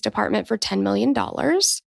Oakland Police Department for $10 million.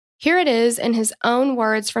 Here it is in his own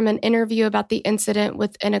words from an interview about the incident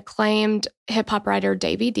with an acclaimed hip-hop writer,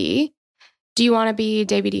 Davey D. Do you want to be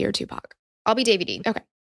Davey D or Tupac? I'll be Davey D. Okay.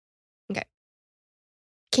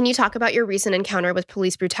 Can you talk about your recent encounter with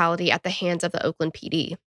police brutality at the hands of the Oakland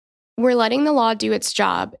PD? We're letting the law do its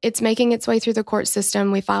job. It's making its way through the court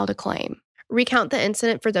system. We filed a claim. Recount the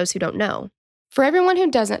incident for those who don't know. For everyone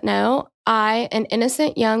who doesn't know, I, an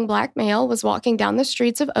innocent young Black male, was walking down the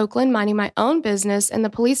streets of Oakland minding my own business, and the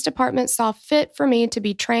police department saw fit for me to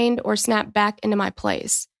be trained or snapped back into my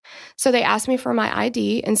place. So they asked me for my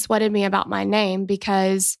ID and sweated me about my name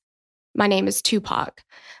because my name is Tupac.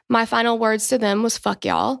 My final words to them was, "Fuck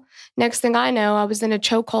y'all." Next thing I know, I was in a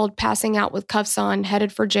chokehold, passing out with cuffs on,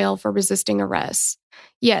 headed for jail for resisting arrest.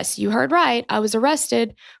 Yes, you heard right. I was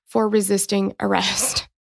arrested for resisting arrest.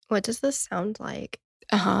 What does this sound like?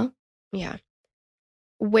 Yeah.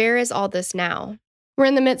 Where is all this now? We're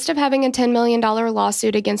in the midst of having a $10 million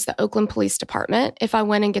lawsuit against the Oakland Police Department. If I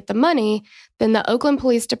win and get the money, then the Oakland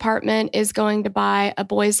Police Department is going to buy a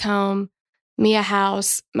boys' home, me a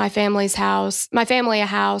house, my family a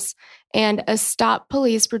house, and a Stop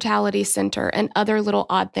Police Brutality Center and other little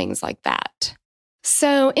odd things like that.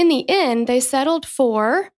 So in the end, they settled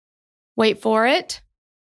for, wait for it,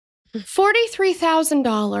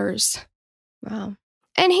 $43,000. Wow.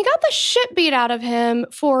 And he got the shit beat out of him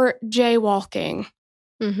for jaywalking.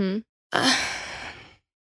 Okay.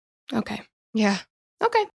 Yeah.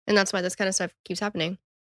 Okay. And that's why this kind of stuff keeps happening.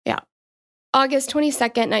 Yeah. August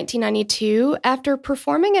 22nd, 1992, after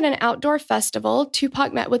performing at an outdoor festival,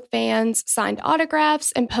 Tupac met with fans, signed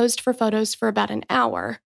autographs, and posed for photos for about an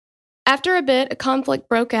hour. After a bit, a conflict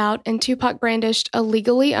broke out, and Tupac brandished a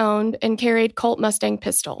legally owned and carried Colt Mustang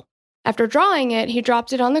pistol. After drawing it, he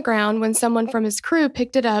dropped it on the ground. When someone from his crew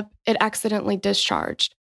picked it up, it accidentally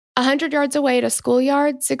discharged. 100 yards away at a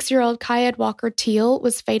schoolyard, 6-year-old Kyed Walker Teal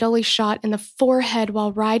was fatally shot in the forehead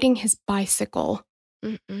while riding his bicycle.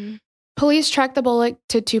 Mm-mm. Police tracked the bullet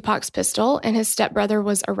to Tupac's pistol, and his stepbrother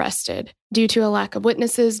was arrested. Due to a lack of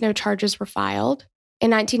witnesses, no charges were filed.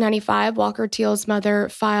 In 1995, Walker Teal's mother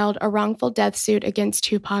filed a wrongful death suit against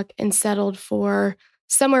Tupac and settled for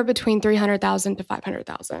somewhere between $300,000 to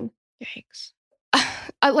 $500,000. Yikes.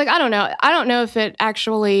 I don't know. I don't know if it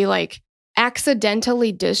actually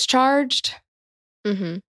accidentally discharged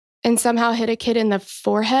and somehow hit a kid in the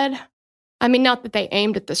forehead. I mean, not that they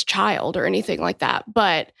aimed at this child or anything like that,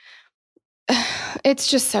 but it's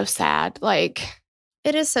just so sad.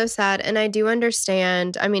 It is so sad. And I do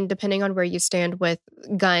understand, I mean, depending on where you stand with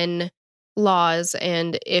gun laws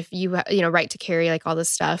and if you, right to carry, all this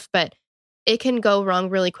stuff, but it can go wrong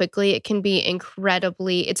really quickly. It can be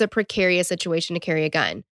it's a precarious situation to carry a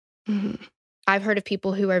gun. Mm-hmm. I've heard of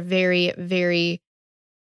people who are very, very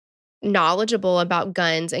knowledgeable about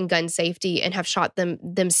guns and gun safety and have shot them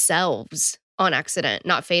themselves on accident,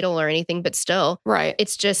 not fatal or anything, but still, right.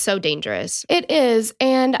 It's just so dangerous. It is.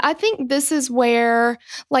 And I think this is where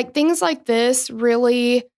things like this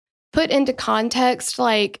really put into context,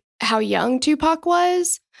 how young Tupac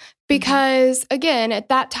was. Because again, at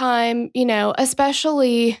that time,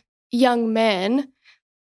 especially young men,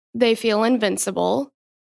 they feel invincible.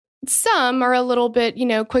 Some are a little bit,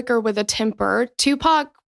 quicker with a temper.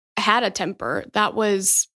 Tupac had a temper. That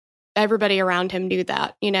was, everybody around him knew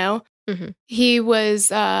that, He was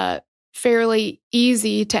fairly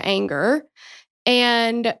easy to anger.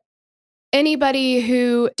 And anybody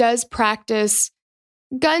who does practice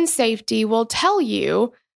gun safety will tell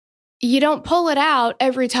you, you don't pull it out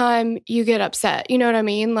every time you get upset. You know what I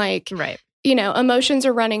mean? Right. Emotions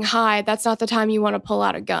are running high. That's not the time you want to pull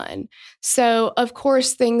out a gun. So, of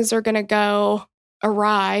course, things are going to go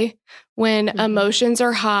awry when emotions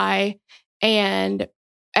are high and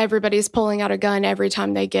everybody's pulling out a gun every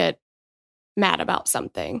time they get mad about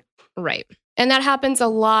something. Right. And that happens a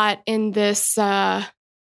lot in this,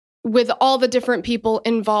 with all the different people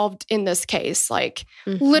involved in this case.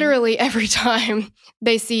 Literally every time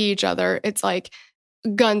they see each other, it's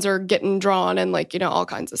guns are getting drawn and all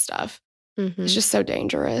kinds of stuff. It's just so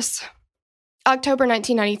dangerous. October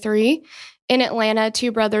 1993, in Atlanta,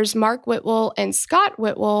 two brothers, Mark Whitwell and Scott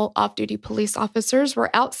Whitwell, off-duty police officers, were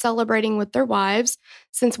out celebrating with their wives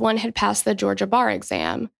since one had passed the Georgia bar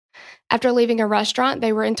exam. After leaving a restaurant,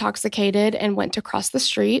 they were intoxicated and went to cross the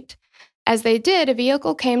street. As they did, a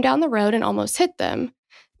vehicle came down the road and almost hit them.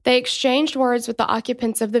 They exchanged words with the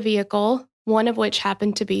occupants of the vehicle, one of which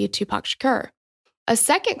happened to be Tupac Shakur. A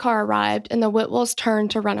second car arrived and the Whitwells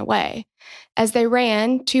turned to run away. As they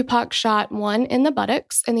ran, Tupac shot one in the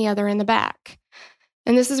buttocks and the other in the back.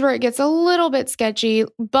 And this is where it gets a little bit sketchy.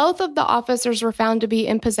 Both of the officers were found to be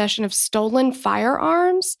in possession of stolen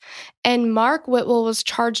firearms, and Mark Whitwell was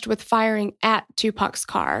charged with firing at Tupac's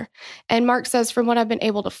car. And Mark says, from what I've been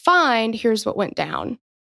able to find, here's what went down.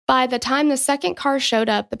 By the time the second car showed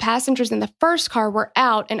up, the passengers in the first car were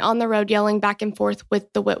out and on the road yelling back and forth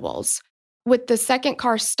with the Whitwells. With the second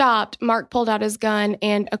car stopped, Mark pulled out his gun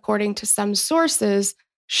and, according to some sources,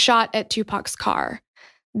 shot at Tupac's car.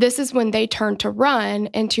 This is when they turned to run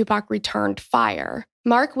and Tupac returned fire.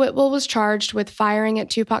 Mark Whitwell was charged with firing at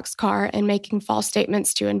Tupac's car and making false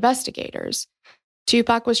statements to investigators.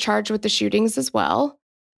 Tupac was charged with the shootings as well.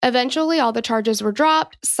 Eventually, all the charges were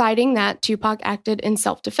dropped, citing that Tupac acted in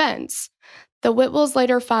self-defense. The Whitwells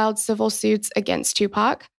later filed civil suits against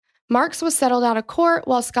Tupac. Mark's was settled out of court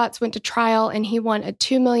while Scott's went to trial and he won a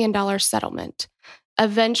 $2 million settlement.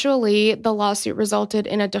 Eventually, the lawsuit resulted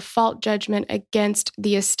in a default judgment against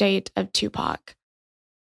the estate of Tupac.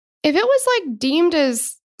 If it was deemed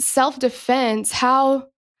as self-defense, how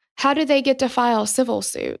do they get to file civil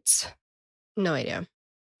suits? No idea.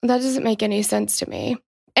 That doesn't make any sense to me.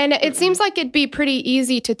 And it seems like it'd be pretty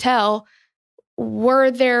easy to tell, were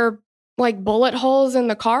there bullet holes in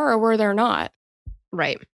the car or were there not?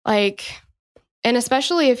 Right. And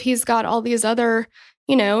especially if he's got all these other,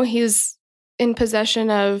 he's in possession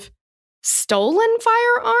of stolen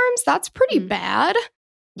firearms, that's pretty bad.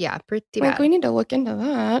 Yeah, pretty bad. We need to look into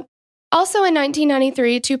that. Also in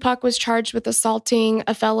 1993, Tupac was charged with assaulting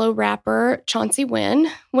a fellow rapper, Chauncey Wynn.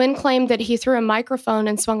 Wynn claimed that he threw a microphone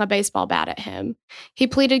and swung a baseball bat at him. He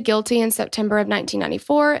pleaded guilty in September of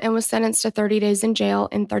 1994 and was sentenced to 30 days in jail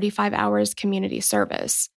and 35 hours community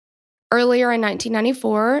service. Earlier in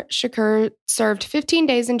 1994, Shakur served 15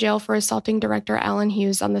 days in jail for assaulting director Alan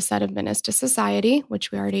Hughes on the set of Menace to Society,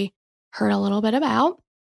 which we already heard a little bit about.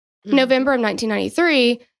 November of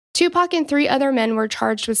 1993, Tupac and 3 other men were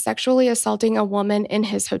charged with sexually assaulting a woman in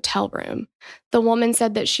his hotel room. The woman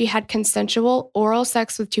said that she had consensual oral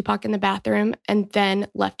sex with Tupac in the bathroom and then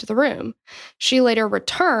left the room. She later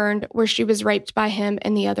returned, where she was raped by him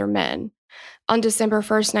and the other men. On December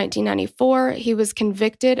 1st, 1994, he was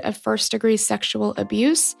convicted of first-degree sexual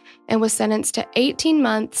abuse and was sentenced to 18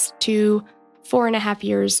 months to 4.5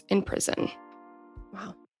 years in prison.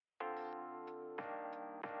 Wow.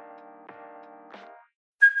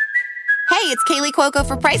 Hey, it's Kaylee Cuoco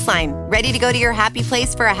for Priceline. Ready to go to your happy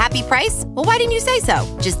place for a happy price? Well, why didn't you say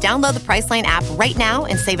so? Just download the Priceline app right now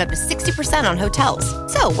and save up to 60% on hotels.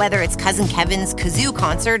 So whether it's Cousin Kevin's Kazoo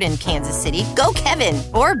Concert in Kansas City, go Kevin,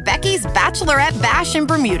 or Becky's Bachelorette Bash in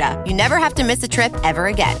Bermuda, you never have to miss a trip ever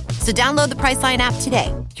again. So download the Priceline app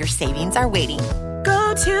today. Your savings are waiting.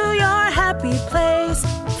 Go to your happy place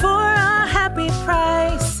for a happy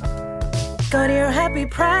price. Go to your happy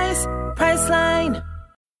price, Priceline.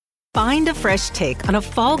 Find a fresh take on a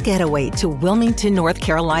fall getaway to Wilmington, North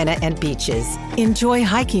Carolina and beaches. Enjoy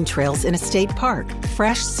hiking trails in a state park,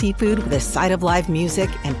 fresh seafood with a side of live music,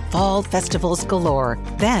 and fall festivals galore.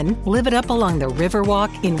 Then live it up along the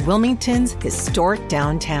Riverwalk in Wilmington's historic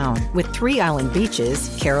downtown. With 3 island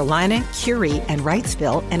beaches, Carolina, Curie, and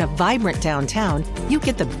Wrightsville, and a vibrant downtown, you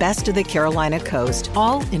get the best of the Carolina coast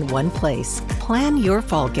all in one place. Plan your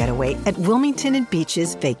fall getaway at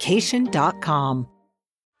WilmingtonandBeachesVacation.com.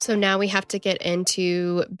 So now we have to get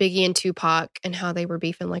into Biggie and Tupac and how they were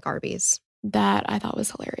beefing like Arby's. That I thought was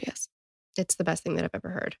hilarious. It's the best thing that I've ever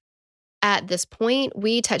heard. At this point,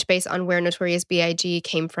 we touch base on where Notorious B.I.G.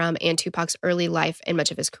 came from and Tupac's early life and much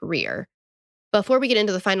of his career. Before we get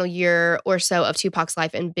into the final year or so of Tupac's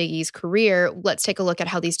life and Biggie's career, let's take a look at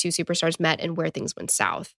how these two superstars met and where things went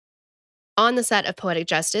south. On the set of Poetic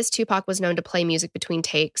Justice, Tupac was known to play music between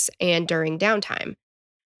takes and during downtime.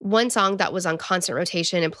 One song that was on constant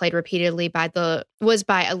rotation and played repeatedly was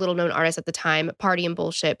by a little-known artist at the time, Party and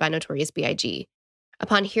Bullshit by Notorious B.I.G.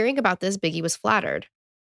 Upon hearing about this, Biggie was flattered.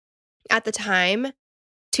 At the time,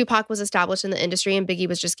 Tupac was established in the industry and Biggie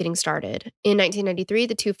was just getting started. In 1993,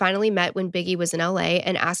 the two finally met when Biggie was in LA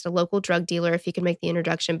and asked a local drug dealer if he could make the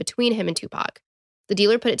introduction between him and Tupac. The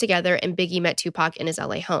dealer put it together and Biggie met Tupac in his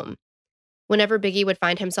LA home. Whenever Biggie would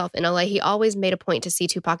find himself in LA, he always made a point to see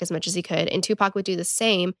Tupac as much as he could, and Tupac would do the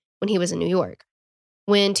same when he was in New York.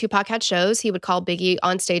 When Tupac had shows, he would call Biggie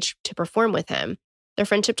on stage to perform with him. Their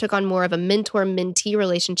friendship took on more of a mentor-mentee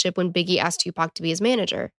relationship when Biggie asked Tupac to be his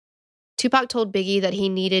manager. Tupac told Biggie that he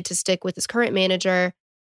needed to stick with his current manager,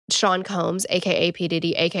 Sean Combs, a.k.a. P.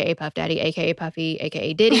 Diddy, a.k.a. Puff Daddy, a.k.a. Puffy,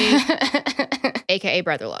 a.k.a. Diddy, a.k.a.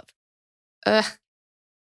 Brother Love.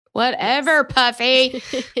 Whatever, Puffy.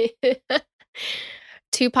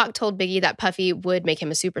 Tupac told Biggie that Puffy would make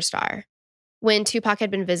him a superstar. When Tupac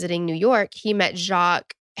had been visiting New York, he met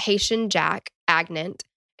Jacques Haitian Jack Agnant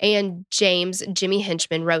and James Jimmy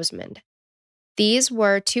Henchman Rosemond. These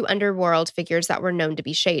were two underworld figures that were known to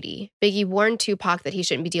be shady. Biggie warned Tupac that he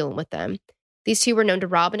shouldn't be dealing with them. These two were known to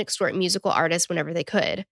rob and extort musical artists whenever they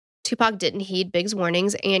could. Tupac didn't heed Big's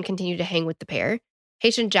warnings and continued to hang with the pair.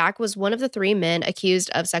 Haitian Jack was one of the 3 men accused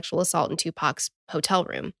of sexual assault in Tupac's hotel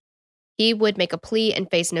room. He would make a plea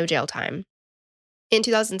and face no jail time. In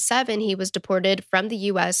 2007, he was deported from the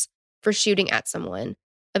U.S. for shooting at someone.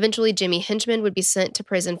 Eventually, Jimmy Henchman would be sent to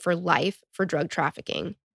prison for life for drug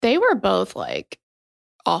trafficking. They were both like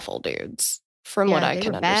awful dudes, from what I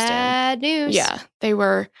can understand. Bad news. Yeah, they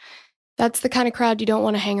were. That's the kind of crowd you don't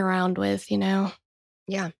want to hang around with, you know?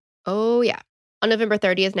 Yeah. Oh, yeah. On November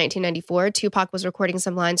 30th, 1994, Tupac was recording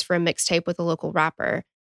some lines for a mixtape with a local rapper.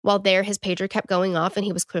 While there, his pager kept going off and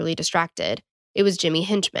he was clearly distracted. It was Jimmy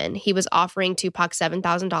Henchman. He was offering Tupac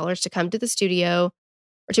 $7,000 to come to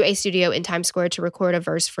a studio in Times Square to record a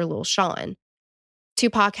verse for Lil Sean.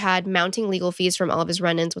 Tupac had mounting legal fees from all of his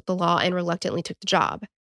run-ins with the law and reluctantly took the job.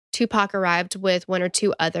 Tupac arrived with 1 or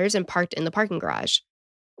 2 others and parked in the parking garage.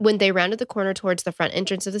 When they rounded the corner towards the front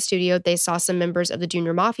entrance of the studio, they saw some members of the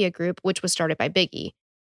Junior Mafia group, which was started by Biggie.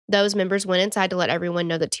 Those members went inside to let everyone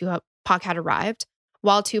know that Tupac had arrived,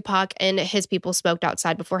 while Tupac and his people smoked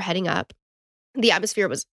outside before heading up. The atmosphere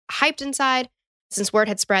was hyped inside since word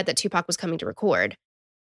had spread that Tupac was coming to record.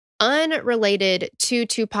 Unrelated to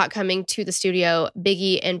Tupac coming to the studio,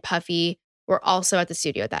 Biggie and Puffy were also at the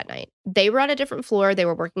studio that night. They were on a different floor. They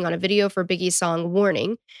were working on a video for Biggie's song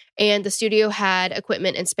Warning, and the studio had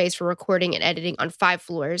equipment and space for recording and editing on 5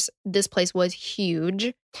 floors. This place was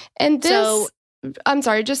huge. And I'm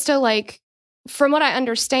sorry, just to from what I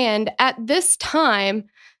understand, at this time,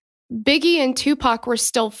 Biggie and Tupac were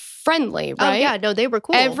still friendly, right? Oh, yeah. No, they were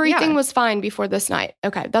cool. Everything was fine before this night.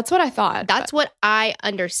 Okay, that's what I thought. That's what I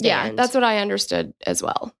understand. Yeah, that's what I understood as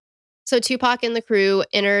well. So Tupac and the crew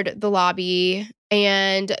entered the lobby,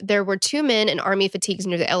 and there were 2 men in army fatigues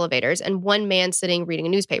near the elevators and 1 man sitting reading a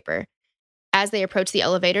newspaper. As they approached the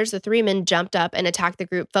elevators, the 3 men jumped up and attacked the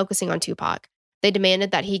group, focusing on Tupac. They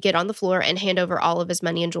demanded that he get on the floor and hand over all of his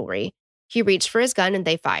money and jewelry. He reached for his gun and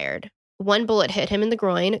they fired. 1 bullet hit him in the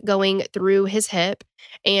groin, going through his hip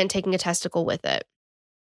and taking a testicle with it.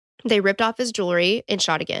 They ripped off his jewelry and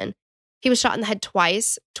shot again. He was shot in the head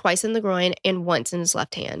twice in the groin, and once in his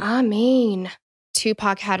left hand. I mean,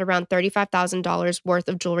 Tupac had around $35,000 worth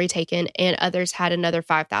of jewelry taken, and others had another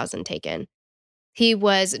 $5,000 taken. He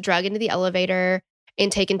was dragged into the elevator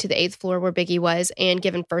and taken to the 8th floor where Biggie was and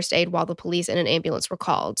given first aid while the police and an ambulance were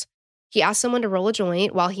called. He asked someone to roll a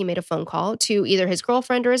joint while he made a phone call to either his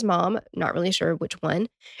girlfriend or his mom, not really sure which one,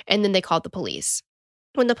 and then they called the police.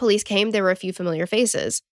 When the police came, there were a few familiar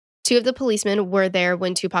faces. 2 of the policemen were there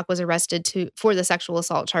when Tupac was arrested for the sexual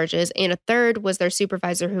assault charges, and a 3rd was their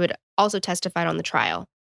supervisor who had also testified on the trial,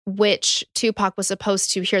 which Tupac was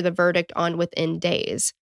supposed to hear the verdict on within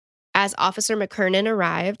days. As Officer McKernan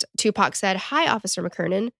arrived, Tupac said, "Hi, Officer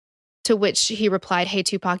McKernan," to which he replied, "Hey,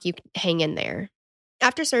 Tupac, you hang in there."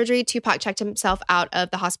 After surgery, Tupac checked himself out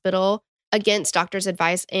of the hospital against doctor's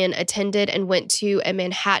advice and attended and went to a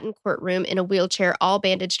Manhattan courtroom in a wheelchair, all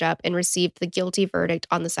bandaged up, and received the guilty verdict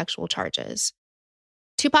on the sexual charges.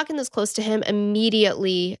 Tupac and those close to him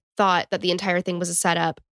immediately thought that the entire thing was a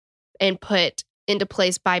setup and put into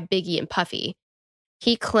place by Biggie and Puffy.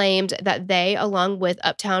 He claimed that they, along with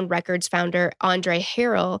Uptown Records founder Andre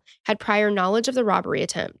Harrell, had prior knowledge of the robbery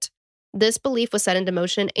attempt. This belief was set into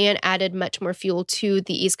motion and added much more fuel to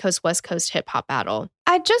the East Coast-West Coast hip-hop battle.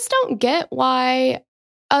 I just don't get why,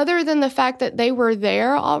 other than the fact that they were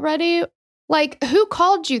there already, like, who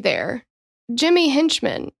called you there? Jimmy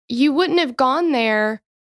Henchman. You wouldn't have gone there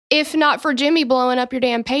if not for Jimmy blowing up your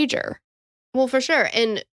damn pager. Well, for sure.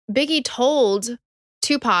 And Biggie told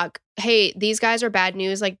Tupac, hey, these guys are bad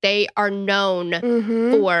news. Like, they are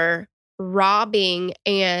known for robbing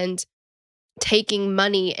and taking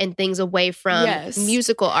money and things away from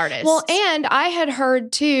musical artists. Well, and I had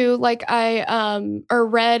heard too, like or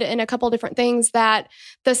read in a couple different things that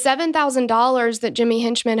the $7,000 that Jimmy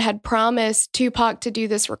Henchman had promised Tupac to do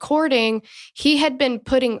this recording, he had been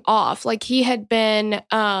putting off. Like he had been,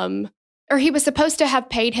 or he was supposed to have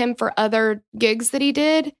paid him for other gigs that he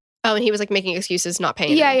did. Oh, and he was like making excuses, not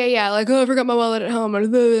paying him. Yeah. Like, oh, I forgot my wallet at home, or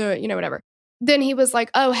whatever. Then he was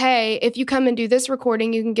like, oh, hey, if you come and do this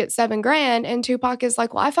recording, you can get $7,000. And Tupac is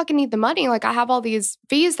like, well, I fucking need the money. Like, I have all these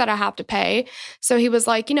fees that I have to pay. So he was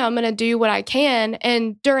like, I'm going to do what I can.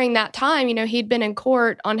 And during that time, he'd been in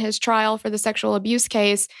court on his trial for the sexual abuse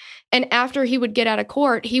case. And after he would get out of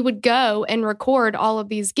court, he would go and record all of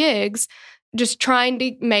these gigs, just trying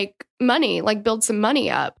to make money, like build some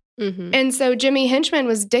money up. And so Jimmy Henchman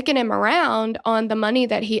was dicking him around on the money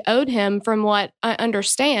that he owed him, from what I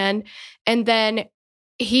understand. And then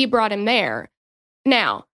he brought him there.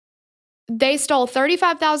 Now, they stole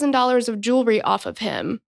 $35,000 of jewelry off of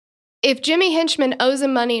him. If Jimmy Henchman owes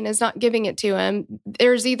him money and is not giving it to him,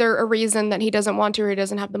 there's either a reason that he doesn't want to or he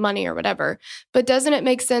doesn't have the money or whatever. But doesn't it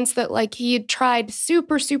make sense that like he had tried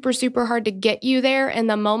super, super, super hard to get you there, and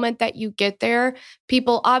the moment that you get there,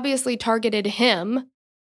 people obviously targeted him.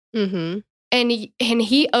 And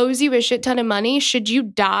he owes you a shit ton of money. Should you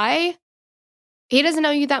die, he doesn't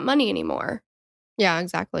owe you that money anymore. Yeah,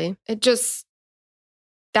 exactly.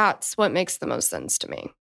 That's what makes the most sense to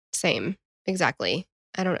me. Same. Exactly.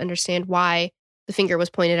 I don't understand why the finger was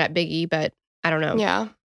pointed at Biggie, but I don't know. Yeah.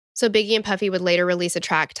 So Biggie and Puffy would later release a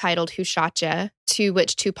track titled Who Shot Ya, to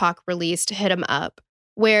which Tupac released Hit 'Em Up,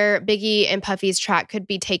 where Biggie and Puffy's track could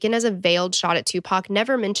be taken as a veiled shot at Tupac,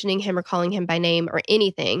 never mentioning him or calling him by name or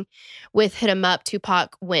anything. With Hit 'Em Up,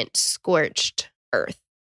 Tupac went scorched earth.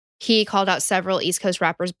 He called out several East Coast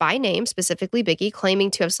rappers by name, specifically Biggie,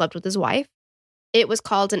 claiming to have slept with his wife. It was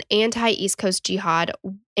called an anti-East Coast jihad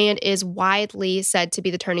and is widely said to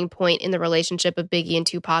be the turning point in the relationship of Biggie and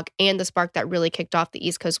Tupac, and the spark that really kicked off the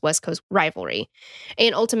East Coast-West Coast rivalry.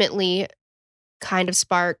 And ultimately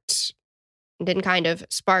sparked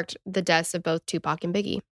the deaths of both Tupac and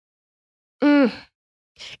Biggie.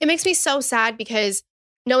 It makes me so sad because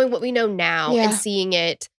knowing what we know now and seeing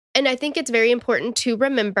it, and I think it's very important to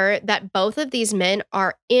remember that both of these men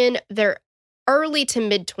are in their early to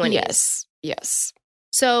mid-20s. Yes.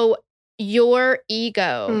 So your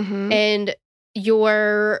ego and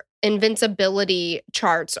your invincibility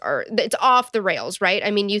charts it's off the rails, right?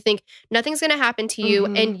 I mean, you think nothing's going to happen to you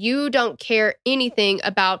and you don't care anything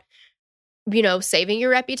about saving your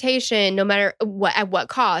reputation, no matter at what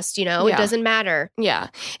cost, it doesn't matter. Yeah.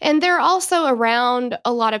 And they're also around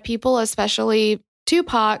a lot of people, especially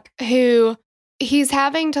Tupac, who he's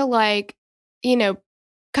having to like, you know,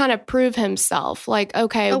 kind of prove himself. Like,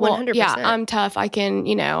 okay, well, 100%. yeah, I'm tough. I can,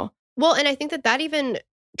 you know. Well, and I think that even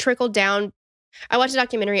trickled down. I watched a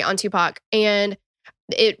documentary on Tupac, and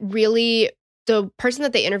it really, the person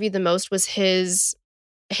that they interviewed the most was his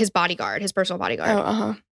bodyguard, his personal bodyguard.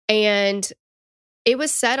 Oh, And it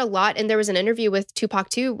was said a lot. And there was an interview with Tupac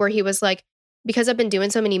too, where he was like, because I've been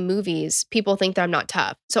doing so many movies, people think that I'm not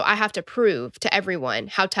tough. So I have to prove to everyone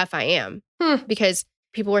how tough I am. Because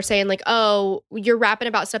people were saying like, oh, you're rapping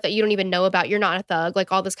about stuff that you don't even know about. You're not a thug,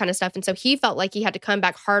 like all this kind of stuff. And so he felt like he had to come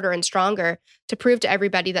back harder and stronger to prove to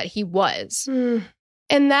everybody that he was.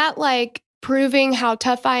 And that like proving how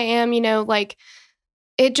tough I am, you know, like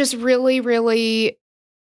it just really, really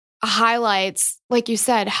highlights, like you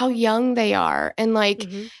said, how young they are and like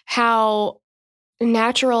how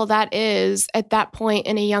natural that is at that point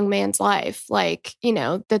in a young man's life. Like, you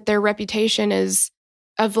know, that their reputation is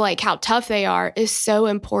of like how tough they are is so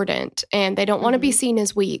important, and they don't want to be seen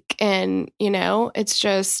as weak. And, you know, it's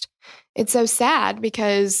just, it's so sad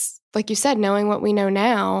because like you said, knowing what we know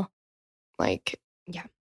now, like, yeah,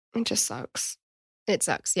 it just sucks. It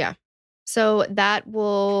sucks. Yeah. So that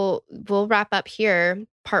we'll wrap up here,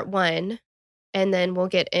 part 1, and then we'll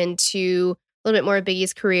get into a little bit more of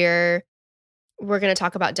Biggie's career. We're going to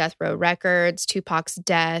talk about Death Row Records, Tupac's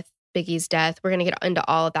death, Biggie's death. We're going to get into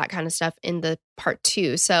all of that kind of stuff in the part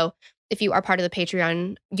 2. So if you are part of the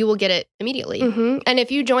Patreon, you will get it immediately. And if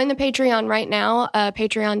you join the Patreon right now,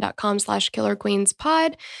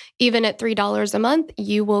 patreon.com/killerqueenspod, even at $3 a month,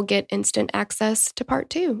 you will get instant access to part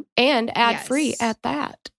 2 and ad-free at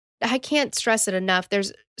that. I can't stress it enough.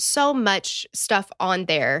 There's so much stuff on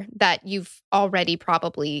there that you've already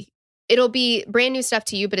probably, it'll be brand new stuff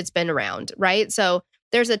to you, but it's been around, right? So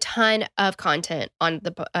there's a ton of content on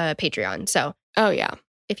the Patreon. So,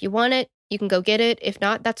 if you want it, you can go get it. If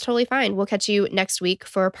not, that's totally fine. We'll catch you next week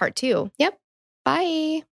for part 2. Yep.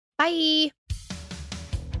 Bye. Bye.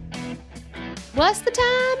 What's the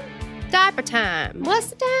time? Diaper time. What's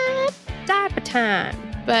the time? Diaper time.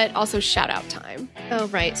 But also shout out time. Oh,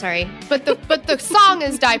 right. Sorry. But the song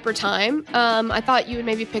is diaper time. I thought you would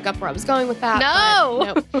maybe pick up where I was going with that.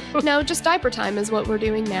 No. No, just diaper time is what we're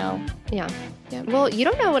doing now. Yeah. Well, you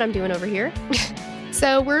don't know what I'm doing over here.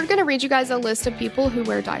 So we're going to read you guys a list of people who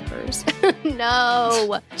wear diapers.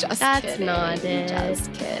 No. That's kidding. Not it.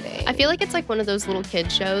 Just kidding. I feel like it's like one of those little kid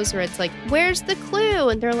shows where it's like, where's the clue?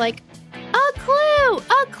 And they're like, a clue.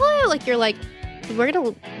 Like you're like, we're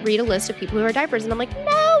going to read a list of people who wear diapers. And I'm like,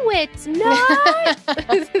 no, it's not.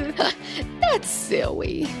 That's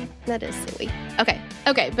silly. That is silly.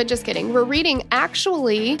 Okay, but just kidding. We're reading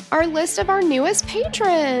actually our list of our newest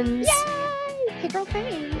patrons. Yay! Hey, girl,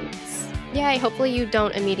 thanks. Yay. Hopefully you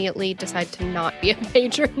don't immediately decide to not be a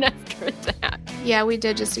patron after that. Yeah, we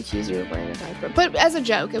did just accuse you of wearing a diaper. But as a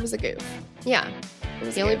joke, it was a goof. Yeah.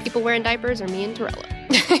 The only people wearing diapers are me and Torella.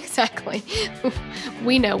 Exactly.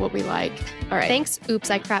 We know what we like. All right. Thanks. Oops,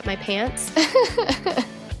 I crapped my pants.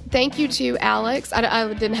 Thank you to Alex.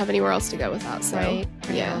 I didn't have anywhere else to go with that. So, right.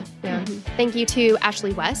 Yeah. Thank you to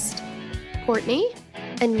Ashley West, Courtney,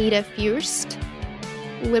 Anita Furst,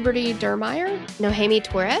 Liberty Dermeyer, Nohemi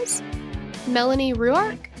Torres, Melanie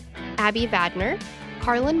Ruark, Abby Vadner,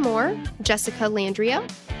 Carlin Moore, Jessica Landrio,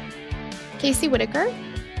 Casey Whitaker,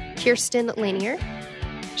 Kirsten Lanier,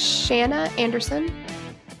 Shanna Anderson,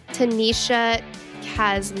 Tanisha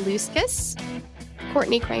Kazluskis,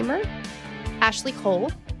 Courtney Kramer, Ashley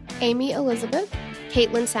Cole, Amy Elizabeth,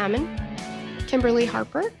 Caitlin Salmon, Kimberly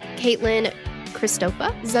Harper, Caitlin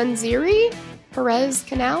Christopa, Zanziri Perez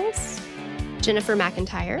Canals, Jennifer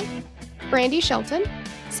McIntyre, Brandy Shelton,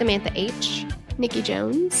 Samantha H., Nikki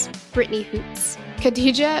Jones, Brittany Hoots,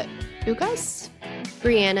 Khadija Ugas,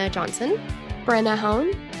 Brianna Johnson, Brenna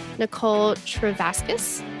Hone, Nicole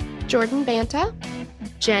Travaskis, Jordan Banta,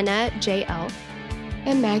 Jenna J.L.,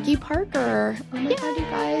 and Maggie Parker. Oh my God, you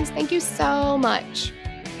guys. Thank you so much.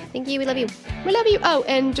 Thank you. We love you. We love you. Oh,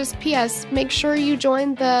 and just P.S., make sure you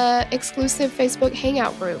join the exclusive Facebook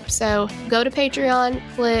Hangout group. So go to Patreon,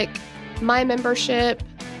 click My Membership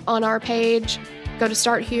on our page. Go to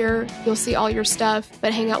Start Here. You'll see all your stuff,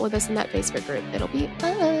 but hang out with us in that Facebook group. It'll be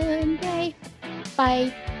fun. Yay.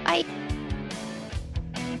 Bye. Bye.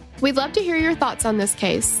 We'd love to hear your thoughts on this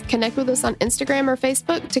case. Connect with us on Instagram or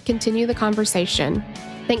Facebook to continue the conversation.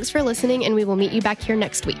 Thanks for listening, and we will meet you back here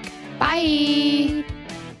next week. Bye!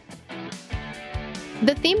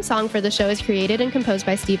 The theme song for the show is created and composed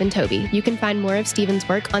by Stephen Toby. You can find more of Stephen's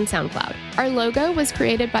work on SoundCloud. Our logo was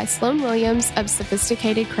created by Sloan Williams of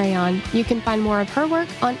Sophisticated Crayon. You can find more of her work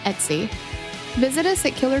on Etsy. Visit us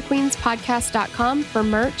at killerqueenspodcast.com for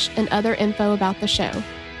merch and other info about the show.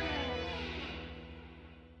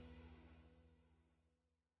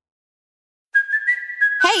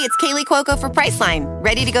 Hey, it's Kaylee Cuoco for Priceline.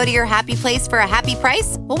 Ready to go to your happy place for a happy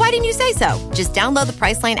price? Well, why didn't you say so? Just download the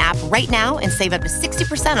Priceline app right now and save up to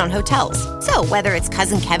 60% on hotels. So whether it's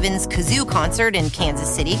Cousin Kevin's Kazoo Concert in Kansas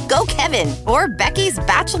City, go Kevin, or Becky's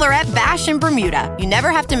Bachelorette Bash in Bermuda, you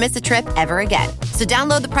never have to miss a trip ever again. So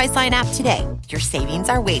download the Priceline app today. Your savings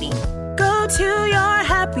are waiting. Go to your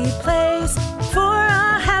happy place for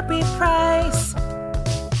a happy price.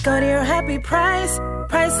 Go to your happy price,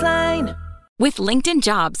 Priceline. With LinkedIn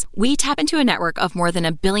Jobs, we tap into a network of more than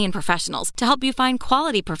 1 billion professionals to help you find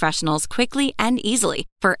quality professionals quickly and easily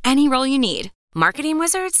for any role you need. Marketing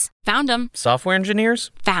wizards? Found them. Software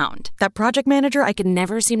engineers? Found. That project manager I could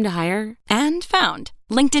never seem to hire? And found.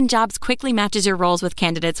 LinkedIn Jobs quickly matches your roles with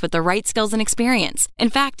candidates with the right skills and experience. In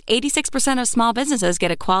fact, 86% of small businesses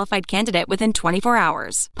get a qualified candidate within 24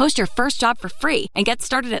 hours. Post your first job for free and get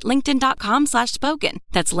started at linkedin.com/spoken.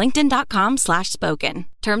 That's linkedin.com/spoken.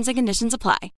 Terms and conditions apply.